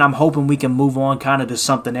by then I'm hoping we can move on kind of to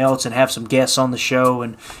something else and have some guests on the show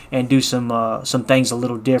and do some things a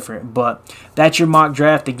little different. But that's your mock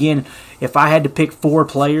draft. Again, if I had to pick 4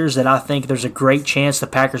 players that I think there's a great chance the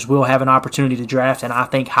Packers will have an opportunity to draft, and I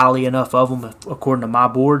think highly enough of them according to my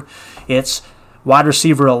board, it's wide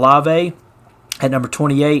receiver Olave at number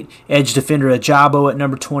 28, edge defender Ajabo at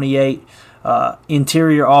number 28,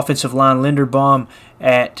 interior offensive line Linderbaum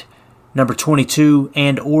at number 22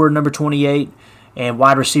 and or number 28, and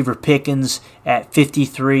wide receiver Pickens at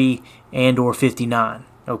 53 and or 59.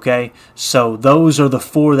 Okay, so those are the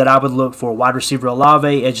 4 that I would look for: wide receiver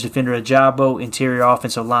Olave, edge defender Ajabo, interior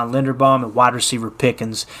offensive line Linderbaum, and wide receiver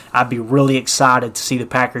Pickens. I'd be really excited to see the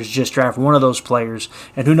Packers just draft one of those players,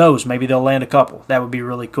 and who knows, maybe they'll land a couple. That would be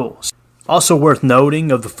really cool. Also worth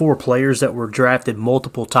noting, of the 4 players that were drafted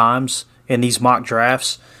multiple times in these mock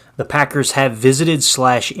drafts, the Packers have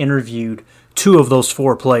visited/interviewed 2 of those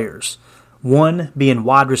 4 players. 1 being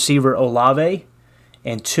wide receiver Olave,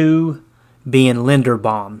 and 2 being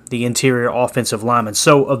Linderbaum, the interior offensive lineman.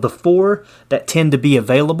 So of the 4 that tend to be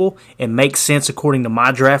available and make sense according to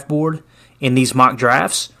my draft board in these mock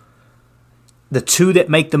drafts, the 2 that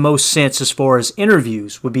make the most sense as far as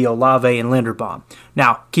interviews would be Olave and Linderbaum.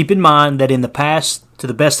 Now, keep in mind that in the past, to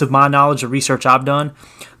the best of my knowledge, the research I've done,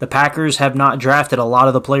 the Packers have not drafted a lot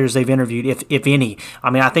of the players they've interviewed, if any. I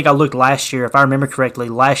mean, I think I looked last year, if I remember correctly,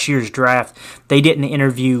 last year's draft, they didn't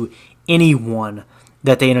interview anyone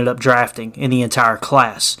that they ended up drafting in the entire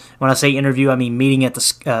class. When I say interview, I mean meeting at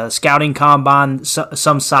the scouting combine.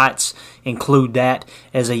 Some sites include that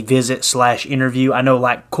as a visit/interview. I know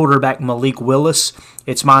like quarterback Malik Willis,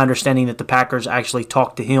 it's my understanding that the Packers actually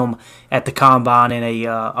talked to him at the combine in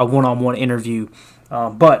a one-on-one interview.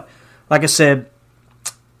 But like I said,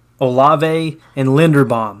 Olave and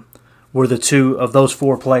Linderbaum were the 2 of those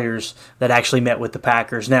 4 players that actually met with the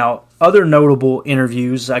Packers. Now, other notable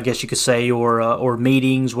interviews, I guess you could say, or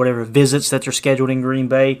meetings, whatever, visits that are scheduled in Green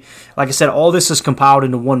Bay. Like I said, all this is compiled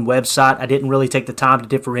into one website. I didn't really take the time to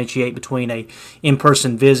differentiate between a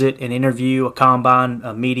in-person visit, an interview, a combine,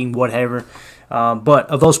 a meeting, whatever. But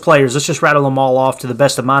of those players, let's just rattle them all off to the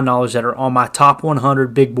best of my knowledge that are on my top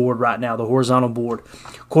 100 big board right now, the horizontal board.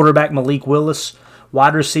 Quarterback Malik Willis,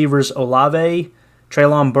 wide receivers Olave,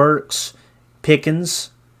 Treylon Burks,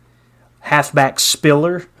 Pickens, halfback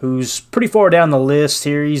Spiller, who's pretty far down the list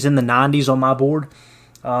here. He's in the 90s on my board.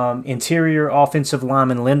 Interior offensive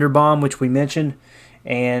lineman Linderbaum, which we mentioned,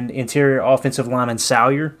 and interior offensive lineman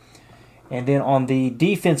Salyer. And then on the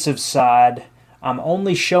defensive side, I'm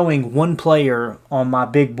only showing 1 player on my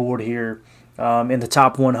big board here in the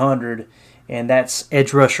top 100, and that's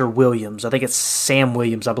edge rusher Williams. I think it's Sam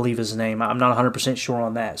Williams, I believe is his name. I'm not 100% sure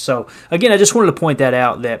on that. So, again, I just wanted to point that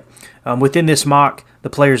out that within this mock, the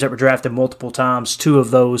players that were drafted multiple times, 2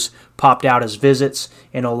 of those popped out as visits,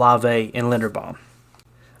 in Olave and Linderbaum.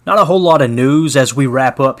 Not a whole lot of news as we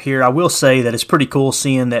wrap up here. I will say that it's pretty cool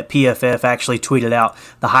seeing that PFF actually tweeted out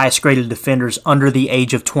the highest graded defenders under the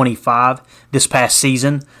age of 25 this past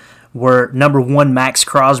season. Were number 1, Max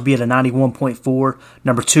Crosby at a 91.4,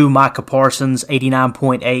 number 2, Micah Parsons,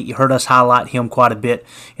 89.8. You heard us highlight him quite a bit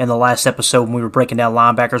in the last episode when we were breaking down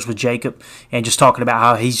linebackers with Jacob and just talking about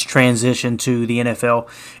how he's transitioned to the NFL.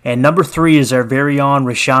 And number 3 is our very own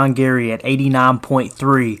Rashawn Gary at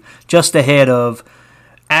 89.3, just ahead of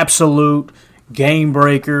absolute game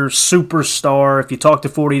breaker, superstar. If you talk to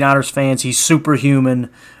 49ers fans, he's superhuman.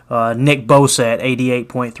 Nick Bosa at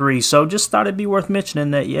 88.3. So just thought it'd be worth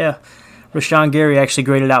mentioning that, yeah, Rashawn Gary actually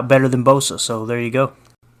graded out better than Bosa. So there you go.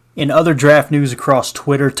 In other draft news across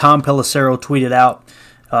Twitter, Tom Pelissero tweeted out,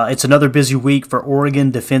 it's another busy week for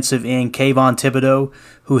Oregon defensive end Kayvon Thibodeaux,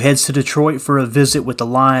 who heads to Detroit for a visit with the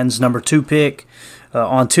Lions' number 2 pick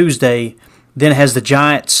on Tuesday, then has the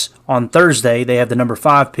Giants on Thursday. They have the number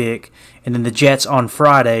 5 pick, and then the Jets on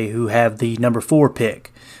Friday, who have the number 4 pick.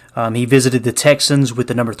 He visited the Texans with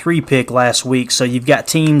the number 3 pick last week. So you've got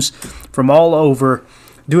teams from all over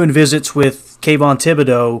doing visits with Kayvon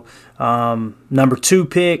Thibodeaux, number 2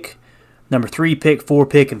 pick, number 3 pick, 4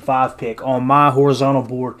 pick, and 5 pick. On my horizontal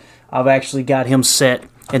board, I've actually got him set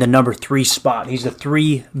in the number 3 spot. He's the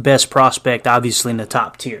 3 best prospect, obviously, in the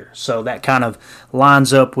top tier. So that kind of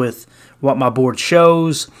lines up with what my board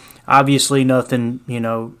shows. Obviously, nothing,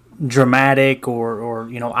 dramatic or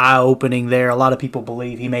eye-opening there. A lot of people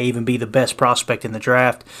believe he may even be the best prospect in the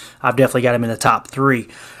draft. I've definitely got him in the top 3.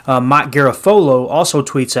 Mike Garafolo also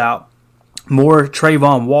tweets out more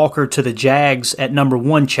Trayvon Walker to the Jags at number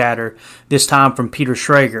 1 chatter, this time from Peter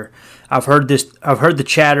Schrager. I've heard the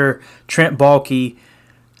chatter Trent Baalke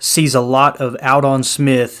sees a lot of Aldon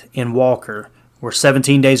Smith in Walker. We're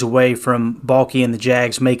 17 days away from Baalke and the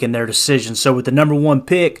Jags making their decision. So with the number 1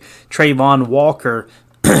 pick, Travon Walker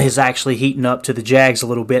is actually heating up to the Jags a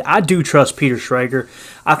little bit. I do trust Peter Schrager.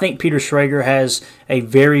 I think Peter Schrager has a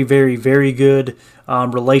very, very, very good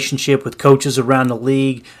relationship with coaches around the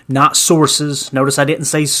league, not sources. Notice I didn't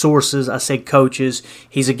say sources, I said coaches.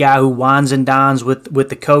 He's a guy who wines and dines with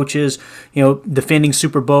the coaches. Defending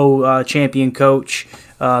Super Bowl champion coach,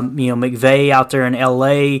 McVay out there in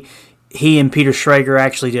L.A., he and Peter Schrager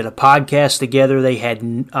actually did a podcast together. They had,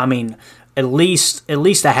 at least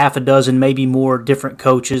a half a dozen, maybe more, different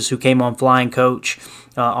coaches who came on Flying Coach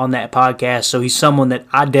on that podcast. So he's someone that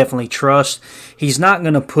I definitely trust. He's not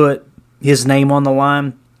going to put his name on the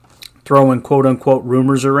line, throwing quote-unquote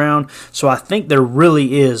rumors around. So I think there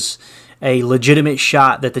really is a legitimate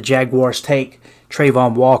shot that the Jaguars take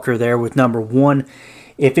Travon Walker there with number 1.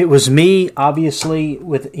 If it was me, obviously,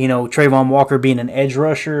 with Travon Walker being an edge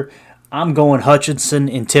rusher, I'm going Hutchinson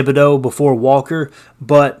and Thibodeaux before Walker,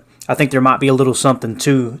 but I think there might be a little something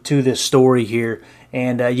to this story here.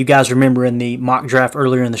 And you guys remember in the mock draft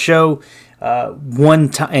earlier in the show, one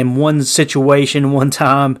time,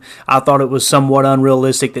 I thought it was somewhat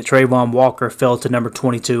unrealistic that Travon Walker fell to number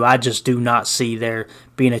 22. I just do not see there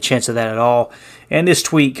being a chance of that at all. And this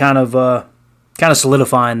tweet kind of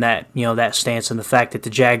solidifying that that stance and the fact that the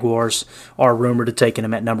Jaguars are rumored to taking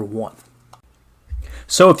him at number 1.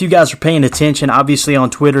 So if you guys are paying attention, obviously on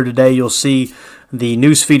Twitter today, you'll see the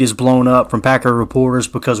news feed is blown up from Packer reporters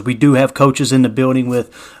because we do have coaches in the building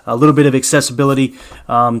with a little bit of accessibility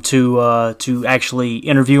to actually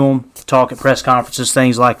interview them, talk at press conferences,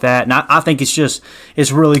 things like that. And I think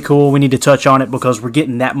it's really cool. We need to touch on it because we're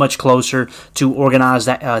getting that much closer to organize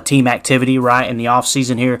that team activity right in the off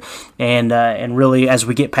season here, and really as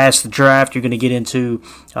we get past the draft, you're going to get into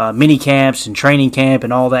mini camps and training camp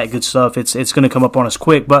and all that good stuff. It's going to come up on us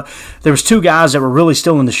quick. But there was 2 guys that were really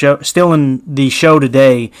still in the show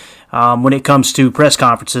today when it comes to press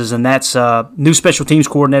conferences, and that's new special teams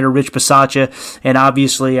coordinator Rich Bisaccia and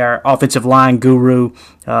obviously our offensive line guru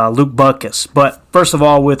Luke Butkus. But first of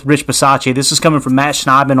all, with Rich Bisaccia, this is coming from Matt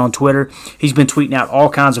Schneidman on Twitter. He's been tweeting out all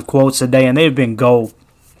kinds of quotes today, and they've been gold.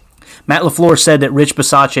 Matt LaFleur said that Rich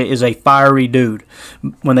Bisaccia is a fiery dude.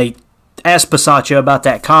 When they asked Bisaccia about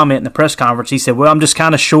that comment in the press conference, he said, well, I'm just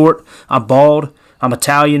kind of short, I'm bald, I'm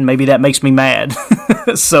Italian, maybe that makes me mad.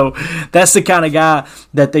 So that's the kind of guy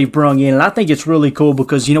that they've brung in. And I think it's really cool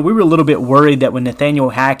because, we were a little bit worried that when Nathaniel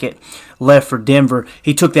Hackett left for Denver,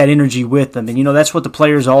 he took that energy with him. And, that's what the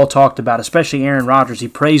players all talked about, especially Aaron Rodgers. He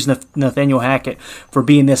praised Nathaniel Hackett for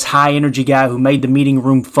being this high-energy guy who made the meeting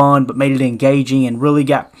room fun but made it engaging and really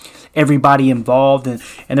got everybody involved, and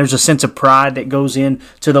there's a sense of pride that goes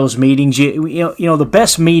into those meetings. The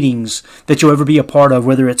best meetings that you'll ever be a part of,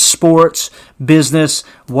 whether it's sports, business,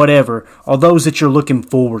 whatever, are those that you're looking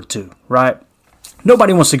forward to, right?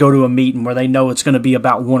 Nobody wants to go to a meeting where they know it's going to be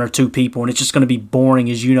about 1 or 2 people and it's just going to be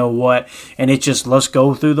boring as you know what, and it's just let's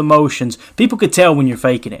go through the motions. People could tell when you're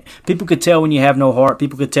faking it. People could tell when you have no heart.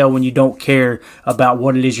 People could tell when you don't care about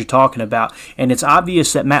what it is you're talking about. And it's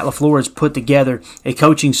obvious that Matt LaFleur has put together a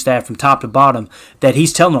coaching staff from top to bottom that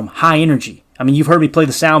he's telling them high energy. I mean, you've heard me play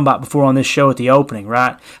the soundbite before on this show at the opening,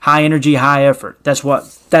 right? High energy, high effort. That's what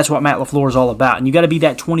Matt LaFleur is all about. And you got to be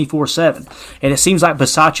that 24/7. And it seems like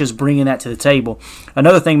Bisaccia's bringing that to the table.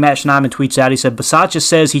 Another thing Matt Schneidman tweets out, he said, Bisaccia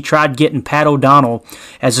says he tried getting Pat O'Donnell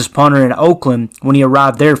as his punter in Oakland when he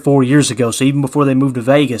arrived there 4 years ago. So even before they moved to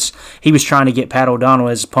Vegas, he was trying to get Pat O'Donnell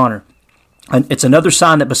as his punter. And it's another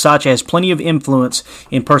sign that Bisaccia has plenty of influence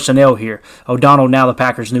in personnel here. O'Donnell now the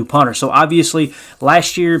Packers' new punter. So obviously,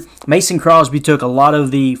 last year, Mason Crosby took a lot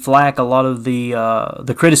of the flack, a lot of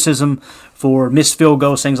the criticism for missed field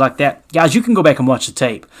goals, things like that. Guys, you can go back and watch the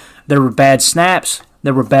tape. There were bad snaps.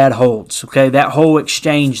 There were bad holds, okay? That whole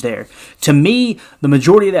exchange there. To me, the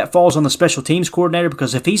majority of that falls on the special teams coordinator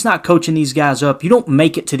because if he's not coaching these guys up, you don't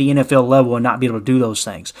make it to the NFL level and not be able to do those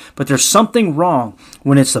things. But there's something wrong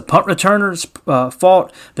when it's the punt returner's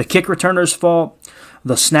fault, the kick returner's fault,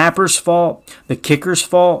 the snapper's fault, the kicker's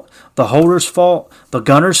fault, the holder's fault, the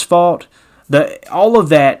gunner's fault. All of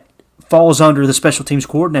that falls under the special teams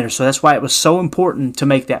coordinator. So that's why it was so important to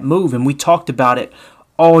make that move, and we talked about it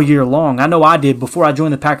all year long. I know I did before I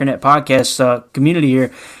joined the Packernet podcast community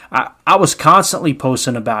here. I was constantly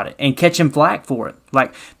posting about it and catching flack for it.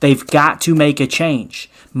 Like, they've got to make a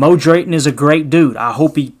change. Mo Drayton is a great dude. I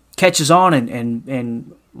hope he catches on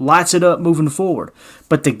and lights it up moving forward.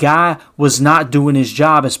 But the guy was not doing his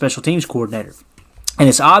job as special teams coordinator. And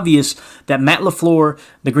it's obvious that Matt LaFleur,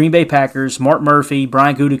 the Green Bay Packers, Mark Murphy,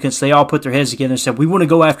 Brian Gutekunst, they all put their heads together and said, we want to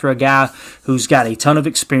go after a guy who's got a ton of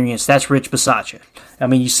experience. That's Rich Bisaccia. I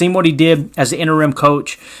mean, you've seen what he did as the interim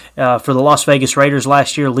coach for the Las Vegas Raiders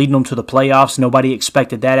last year, leading them to the playoffs. Nobody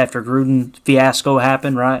expected that after Gruden fiasco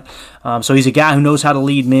happened, right? So he's a guy who knows how to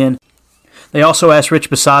lead men. They also asked Rich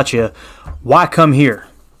Bisaccia, why come here?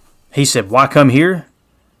 He said, why come here?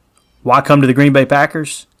 Why come to the Green Bay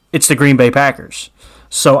Packers? It's the Green Bay Packers.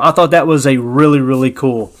 So I thought that was a really, really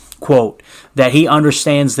cool quote, that he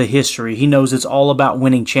understands the history. He knows it's all about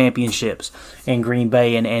winning championships in Green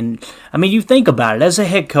Bay. And I mean, you think about it, as a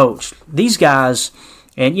head coach, these guys,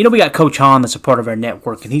 and we got Coach Hahn that's a part of our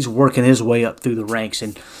network, and he's working his way up through the ranks.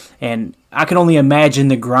 And I can only imagine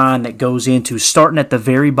the grind that goes into starting at the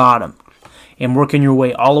very bottom and working your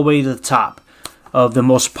way all the way to the top of the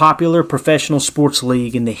most popular professional sports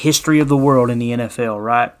league in the history of the world in the NFL,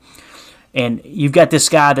 right? And you've got this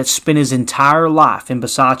guy that spent his entire life in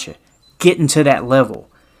Bisaccia getting to that level.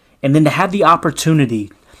 And then to have the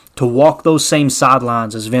opportunity to walk those same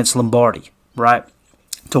sidelines as Vince Lombardi, right?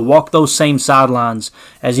 To walk those same sidelines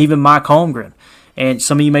as even Mike Holmgren. And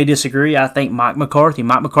some of you may disagree. I think Mike McCarthy.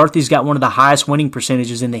 Mike McCarthy's got one of the highest winning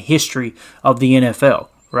percentages in the history of the NFL,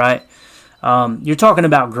 right? You're talking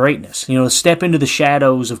about greatness. To step into the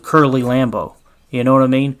shadows of Curly Lambeau. You know what I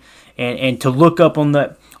mean? And to look up on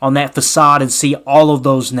that facade and see all of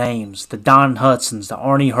those names, the Don Hudsons, the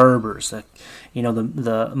Arnie Herbers, the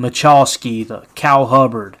Machowski, the Cal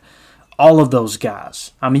Hubbard, all of those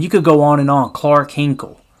guys. I mean, you could go on and on. Clark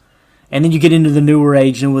Hinkle, and then you get into the newer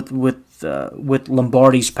age and with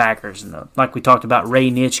Lombardi's Packers, and like we talked about, Ray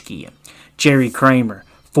Nitschke, and Jerry Kramer,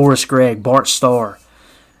 Forrest Gregg, Bart Starr,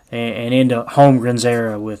 and into Holmgren's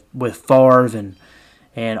era with Favre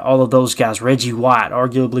and all of those guys. Reggie White,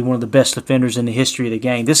 arguably one of the best defenders in the history of the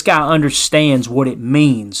game. This guy understands what it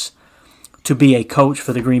means to be a coach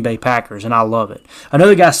for the Green Bay Packers, and I love it.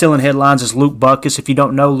 Another guy still in headlines is Luke Butkus. If you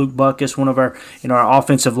don't know Luke Butkus, one of our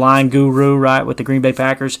offensive line guru, right, with the Green Bay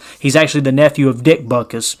Packers. He's actually the nephew of Dick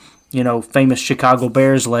Butkus, famous Chicago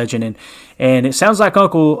Bears legend. And it sounds like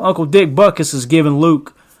Uncle Dick Butkus is giving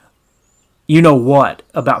Luke what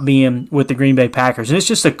about being with the Green Bay Packers. And it's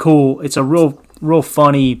just it's a real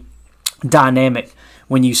funny dynamic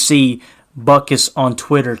when you see Butkus on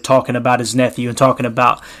Twitter talking about his nephew and talking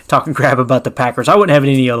crap about the Packers. I wouldn't have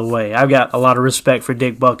it any other way. I've got a lot of respect for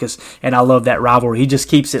Dick Butkus, and I love that rivalry. He just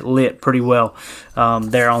keeps it lit pretty well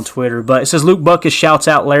there on Twitter. But it says Luke Butkus shouts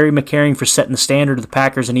out Larry McCarron for setting the standard of the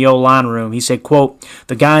Packers in the old line room. He said, quote,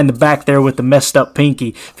 the guy in the back there with the messed up pinky.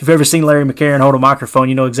 If you've ever seen Larry McCarron hold a microphone,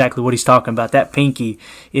 you know exactly what he's talking about. That pinky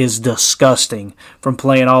is disgusting from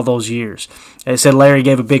playing all those years. It said Larry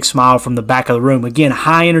gave a big smile from the back of the room. Again,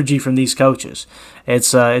 high energy from these coaches.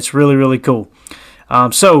 It's really, really cool.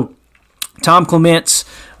 So Tom Clements,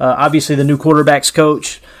 obviously the new quarterback's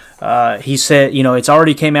coach, he said, it's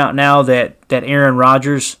already came out now that Aaron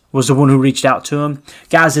Rodgers was the one who reached out to him.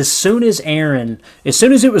 Guys, as soon as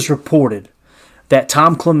it was reported that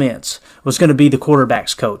Tom Clements was going to be the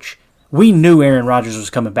quarterback's coach, we knew Aaron Rodgers was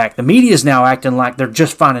coming back. The media is now acting like they're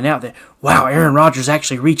just finding out that, wow, Aaron Rodgers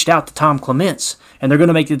actually reached out to Tom Clements. And they're going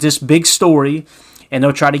to make it this big story, and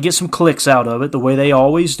they'll try to get some clicks out of it the way they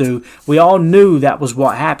always do. We all knew that was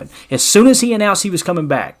what happened. As soon as he announced he was coming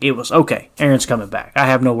back, it was, okay, Aaron's coming back. I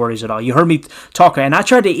have no worries at all. You heard me talk, and I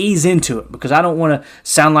tried to ease into it because I don't want to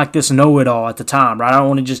sound like this know-it-all at the time, right? I don't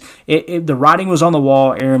want to just the writing was on the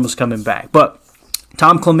wall, Aaron was coming back. But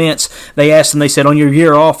Tom Clements, they asked him, they said, on your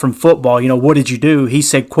year off from football, what did you do? He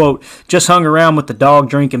said, quote, just hung around with the dog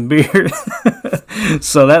drinking beer.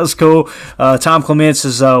 So that was cool. Tom Clements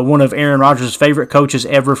is one of Aaron Rodgers' favorite coaches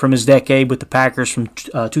ever from his decade with the Packers from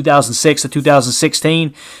 2006 to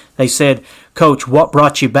 2016. They said, Coach, what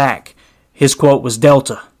brought you back? His quote was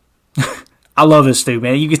Delta. I love this dude,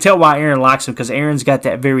 man. You can tell why Aaron likes him because Aaron's got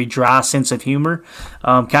that very dry sense of humor,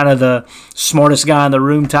 kind of the smartest guy in the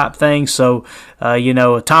room type thing. So,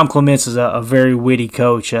 Tom Clements is a very witty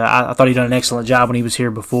coach. I thought he'd done an excellent job when he was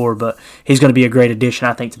here before, but he's going to be a great addition,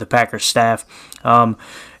 I think, to the Packers staff.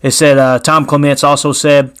 It said Tom Clements also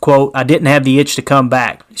said, quote, I didn't have the itch to come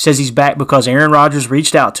back. He says he's back because Aaron Rodgers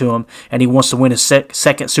reached out to him, and he wants to win his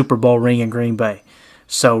second Super Bowl ring in Green Bay.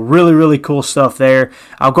 So really, really cool stuff there.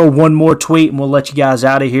 I'll go one more tweet and we'll let you guys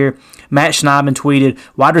out of here. Matt Schneidman tweeted,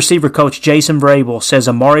 wide receiver coach Jason Vrabel says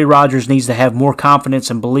Amari Rodgers needs to have more confidence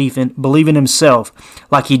and believe in himself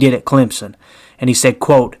like he did at Clemson. And he said,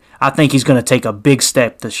 quote, I think he's going to take a big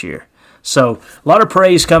step this year. So a lot of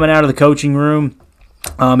praise coming out of the coaching room.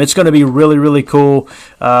 It's going to be really, really cool.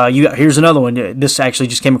 Here's another one. This actually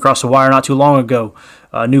just came across the wire not too long ago.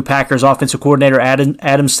 New Packers offensive coordinator Adam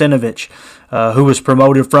Stenavich, who was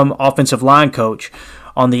promoted from offensive line coach.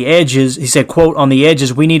 On the edges, he said, quote, "On the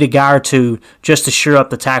edges, we need a guy or two just to shore up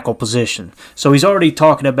the tackle position." So he's already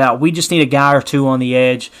talking about we just need a guy or two on the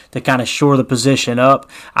edge to kind of shore the position up.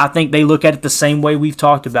 I think they look at it the same way we've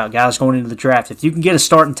talked about guys going into the draft. If you can get a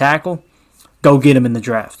starting tackle, go get him in the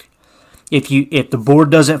draft. If the board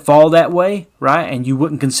doesn't fall that way, right, and you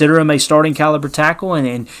wouldn't consider him a starting caliber tackle,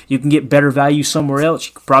 and you can get better value somewhere else,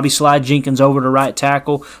 you could probably slide Jenkins over to right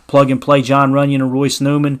tackle, plug and play John Runyon and Royce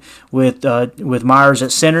Newman with Myers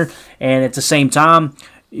at center, and at the same time,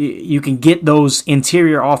 you can get those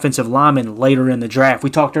interior offensive linemen later in the draft. We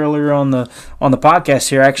talked earlier on the podcast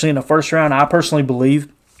here, actually in the first round. I personally believe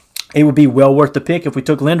it would be well worth the pick if we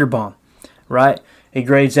took Linderbaum, right? He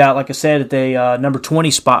grades out, like I said, at the number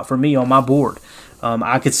 20 spot for me on my board.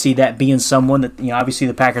 I could see that being someone that, obviously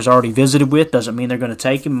the Packers already visited with. Doesn't mean they're going to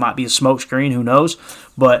take him. Might be a smokescreen. Who knows?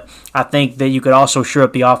 But I think that you could also shore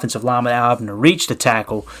up the offensive line without having to reach the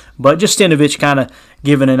tackle. But just Stenavich kind of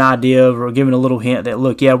giving an idea or giving a little hint that,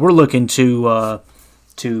 look, yeah, we're looking to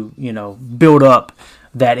build up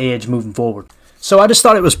that edge moving forward. So I just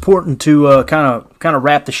thought it was important to kind of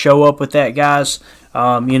wrap the show up with that, guys.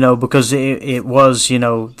 Because it was,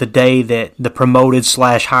 the day that the promoted /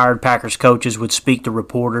 hired Packers coaches would speak to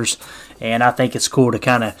reporters, and I think it's cool to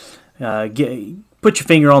kind of put your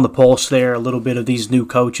finger on the pulse there a little bit of these new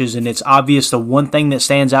coaches, and it's obvious the one thing that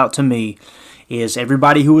stands out to me is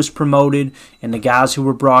everybody who was promoted and the guys who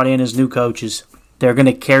were brought in as new coaches, they're going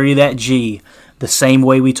to carry that G the same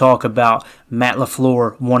way we talk about Matt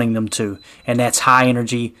LaFleur wanting them to, and that's high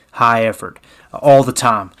energy, high effort all the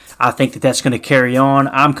time. I think that that's going to carry on.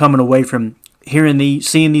 I'm coming away from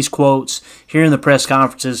seeing these quotes, hearing the press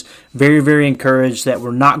conferences, very, very encouraged that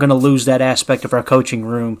we're not going to lose that aspect of our coaching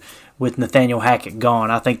room with Nathaniel Hackett gone.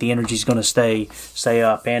 I think the energy is going to stay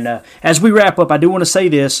up. And as we wrap up, I do want to say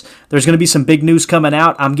this. There's going to be some big news coming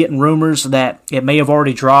out. I'm getting rumors that it may have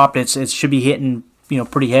already dropped. It should be hitting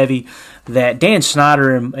pretty heavy, that Dan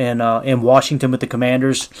Snyder in Washington with the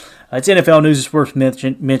Commanders, it's NFL news, it's worth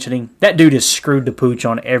mentioning. That dude is screwed the pooch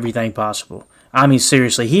on everything possible. I mean,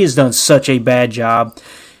 seriously, he has done such a bad job.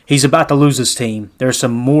 He's about to lose his team. There's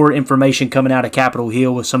some more information coming out of Capitol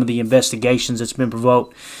Hill with some of the investigations that's been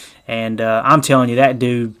provoked. And I'm telling you, that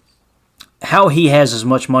dude, how he has as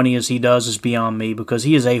much money as he does is beyond me, because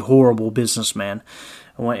he is a horrible businessman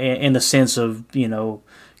in the sense of,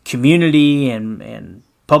 community and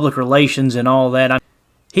public relations and all that.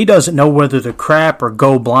 He doesn't know whether to crap or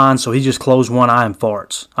go blind, so he just closed one eye and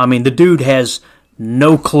farts. I mean, the dude has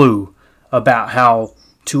no clue about how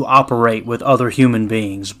to operate with other human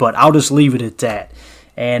beings, but I'll just leave it at that.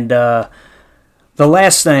 And the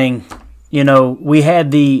last thing, we had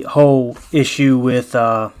the whole issue with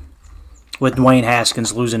Dwayne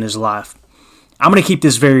Haskins losing his life. I'm going to keep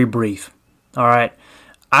this very brief, all right?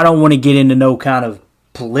 I don't want to get into no kind of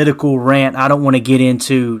political rant. I don't want to get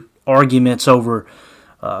into arguments over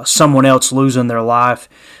someone else losing their life.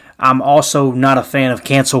 I'm also not a fan of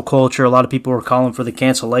cancel culture. A lot of people are calling for the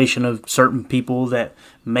cancellation of certain people that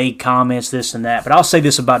made comments, this and that. But I'll say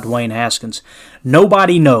this about Dwayne Haskins.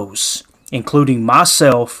 Nobody knows, including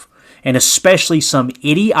myself, and especially some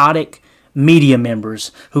idiotic media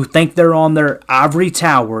members who think they're on their ivory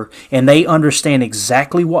tower and they understand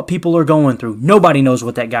exactly what people are going through. Nobody knows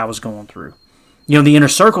what that guy was going through. The inner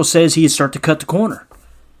circle says he'd start to cut the corner.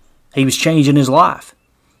 He was changing his life.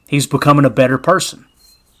 He was becoming a better person.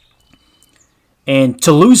 And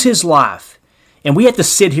to lose his life, and we have to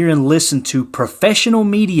sit here and listen to professional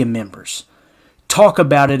media members talk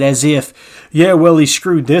about it as if, yeah, well, he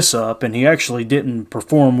screwed this up and he actually didn't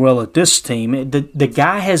perform well at this team. The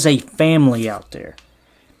guy has a family out there.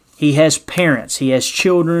 He has parents. He has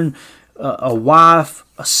children, a wife,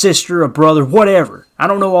 a sister, a brother, whatever. I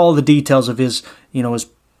don't know all the details of his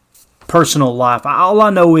personal life. All I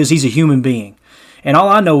know is he's a human being. And all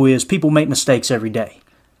I know is people make mistakes every day.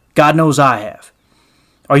 God knows I have.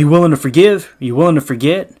 Are you willing to forgive? Are you willing to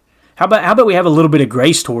forget? How about we have a little bit of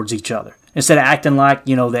grace towards each other? Instead of acting like,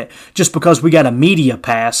 that just because we got a media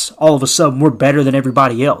pass, all of a sudden we're better than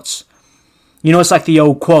everybody else. It's like the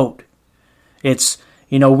old quote. It's,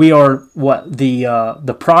 we are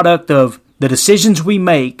the product of the decisions we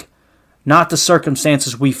make, not the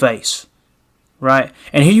circumstances we face. Right?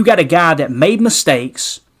 And here you got a guy that made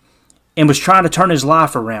mistakes and was trying to turn his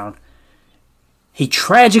life around. He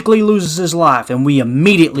tragically loses his life, and we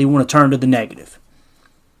immediately want to turn to the negative.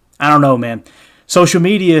 I don't know, man. Social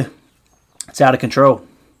media, it's out of control.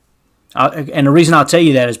 And the reason I'll tell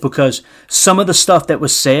you that is because some of the stuff that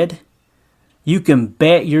was said, you can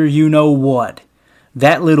bet your you-know-what,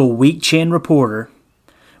 that little weak-chin reporter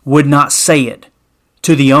would not say it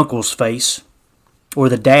to the uncle's face or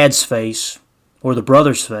the dad's face or the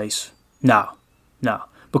brother's face. No.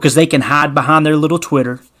 Because they can hide behind their little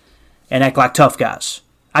Twitter and act like tough guys.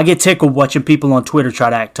 I get tickled watching people on Twitter try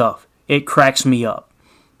to act tough. It cracks me up.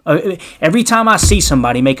 Every time I see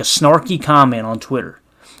somebody make a snarky comment on Twitter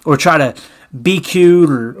or try to be cute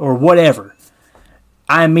or whatever,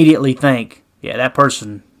 I immediately think, yeah, that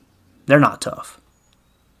person, they're not tough.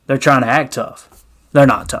 They're trying to act tough. They're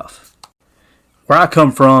not tough. Where I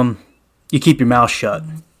come from, you keep your mouth shut.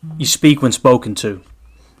 You speak when spoken to.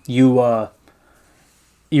 You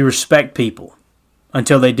respect people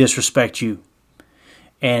until they disrespect you.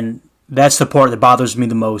 And that's the part that bothers me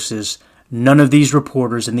the most is none of these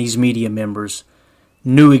reporters and these media members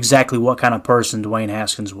knew exactly what kind of person Dwayne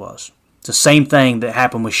Haskins was. It's the same thing that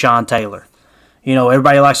happened with Sean Taylor. You know,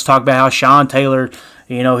 everybody likes to talk about how Sean Taylor,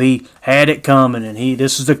 you know, he had it coming and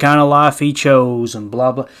this is the kind of life he chose and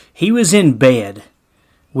blah, blah. He was in bed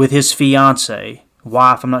with his fiance,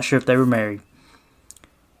 wife, I'm not sure if they were married,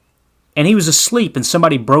 and he was asleep and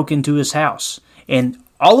somebody broke into his house. And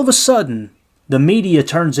all of a sudden, the media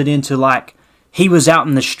turns it into like he was out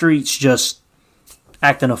in the streets just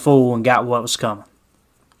acting a fool and got what was coming.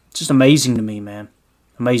 It's just amazing to me, man.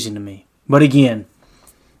 Amazing to me. But again,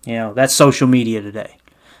 you know, that's social media today.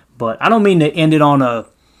 But I don't mean to end it on a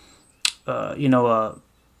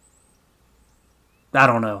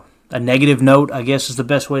negative note, I guess is the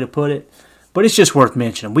best way to put it. But it's just worth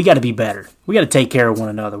mentioning. We got to be better. We got to take care of one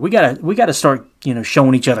another. We got to start, you know,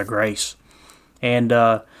 showing each other grace. And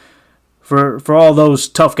for all those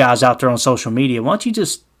tough guys out there on social media, why don't you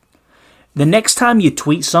just, the next time you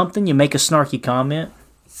tweet something, you make a snarky comment,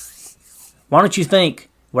 why don't you think,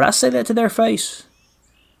 would I say that to their face?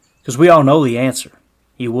 Because we all know the answer.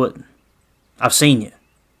 You wouldn't. I've seen you.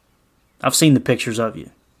 I've seen the pictures of you.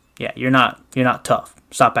 Yeah, you're not tough.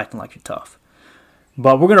 Stop acting like you're tough.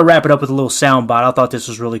 But we're going to wrap it up with a little sound bite. I thought this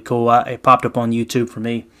was really cool. It popped up on YouTube for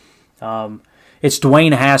me. It's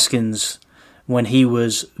Dwayne Haskins when he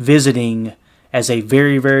was visiting as a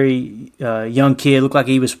very, very young kid. Looked like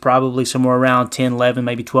he was probably somewhere around 10, 11,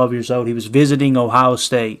 maybe 12 years old. He was visiting Ohio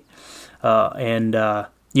State. And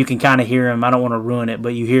you can kind of hear him. I don't want to ruin it,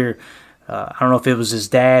 but you hear, I don't know if it was his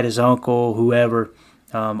dad, his uncle, whoever,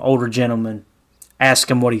 older gentleman, ask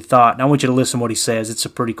him what he thought. And I want you to listen to what he says. It's a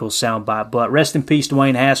pretty cool soundbite. But rest in peace,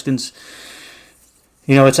 Dwayne Haskins.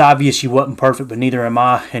 You know, it's obvious you wasn't perfect, but neither am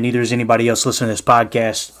I, and neither is anybody else listening to this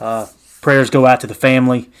podcast. Prayers go out to the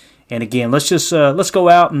family. And again, let's go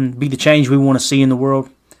out and be the change we want to see in the world.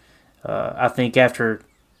 I think after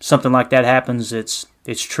something like that happens, it's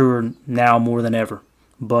truer now more than ever.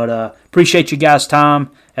 But appreciate you guys'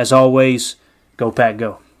 time. As always, go Pack,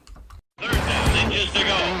 go. Third down, inches to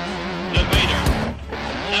go. The Vader.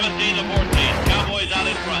 17 to 14. Cowboys out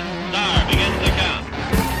in front. Starr begins the count.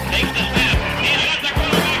 Takes the snap. He's got the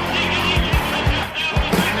quarterback sneaking.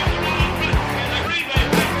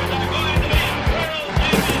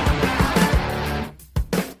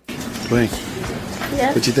 Dwayne,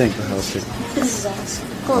 Yeah. what you think of Ohio State? This is awesome.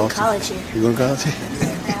 Going to college here. You going to college?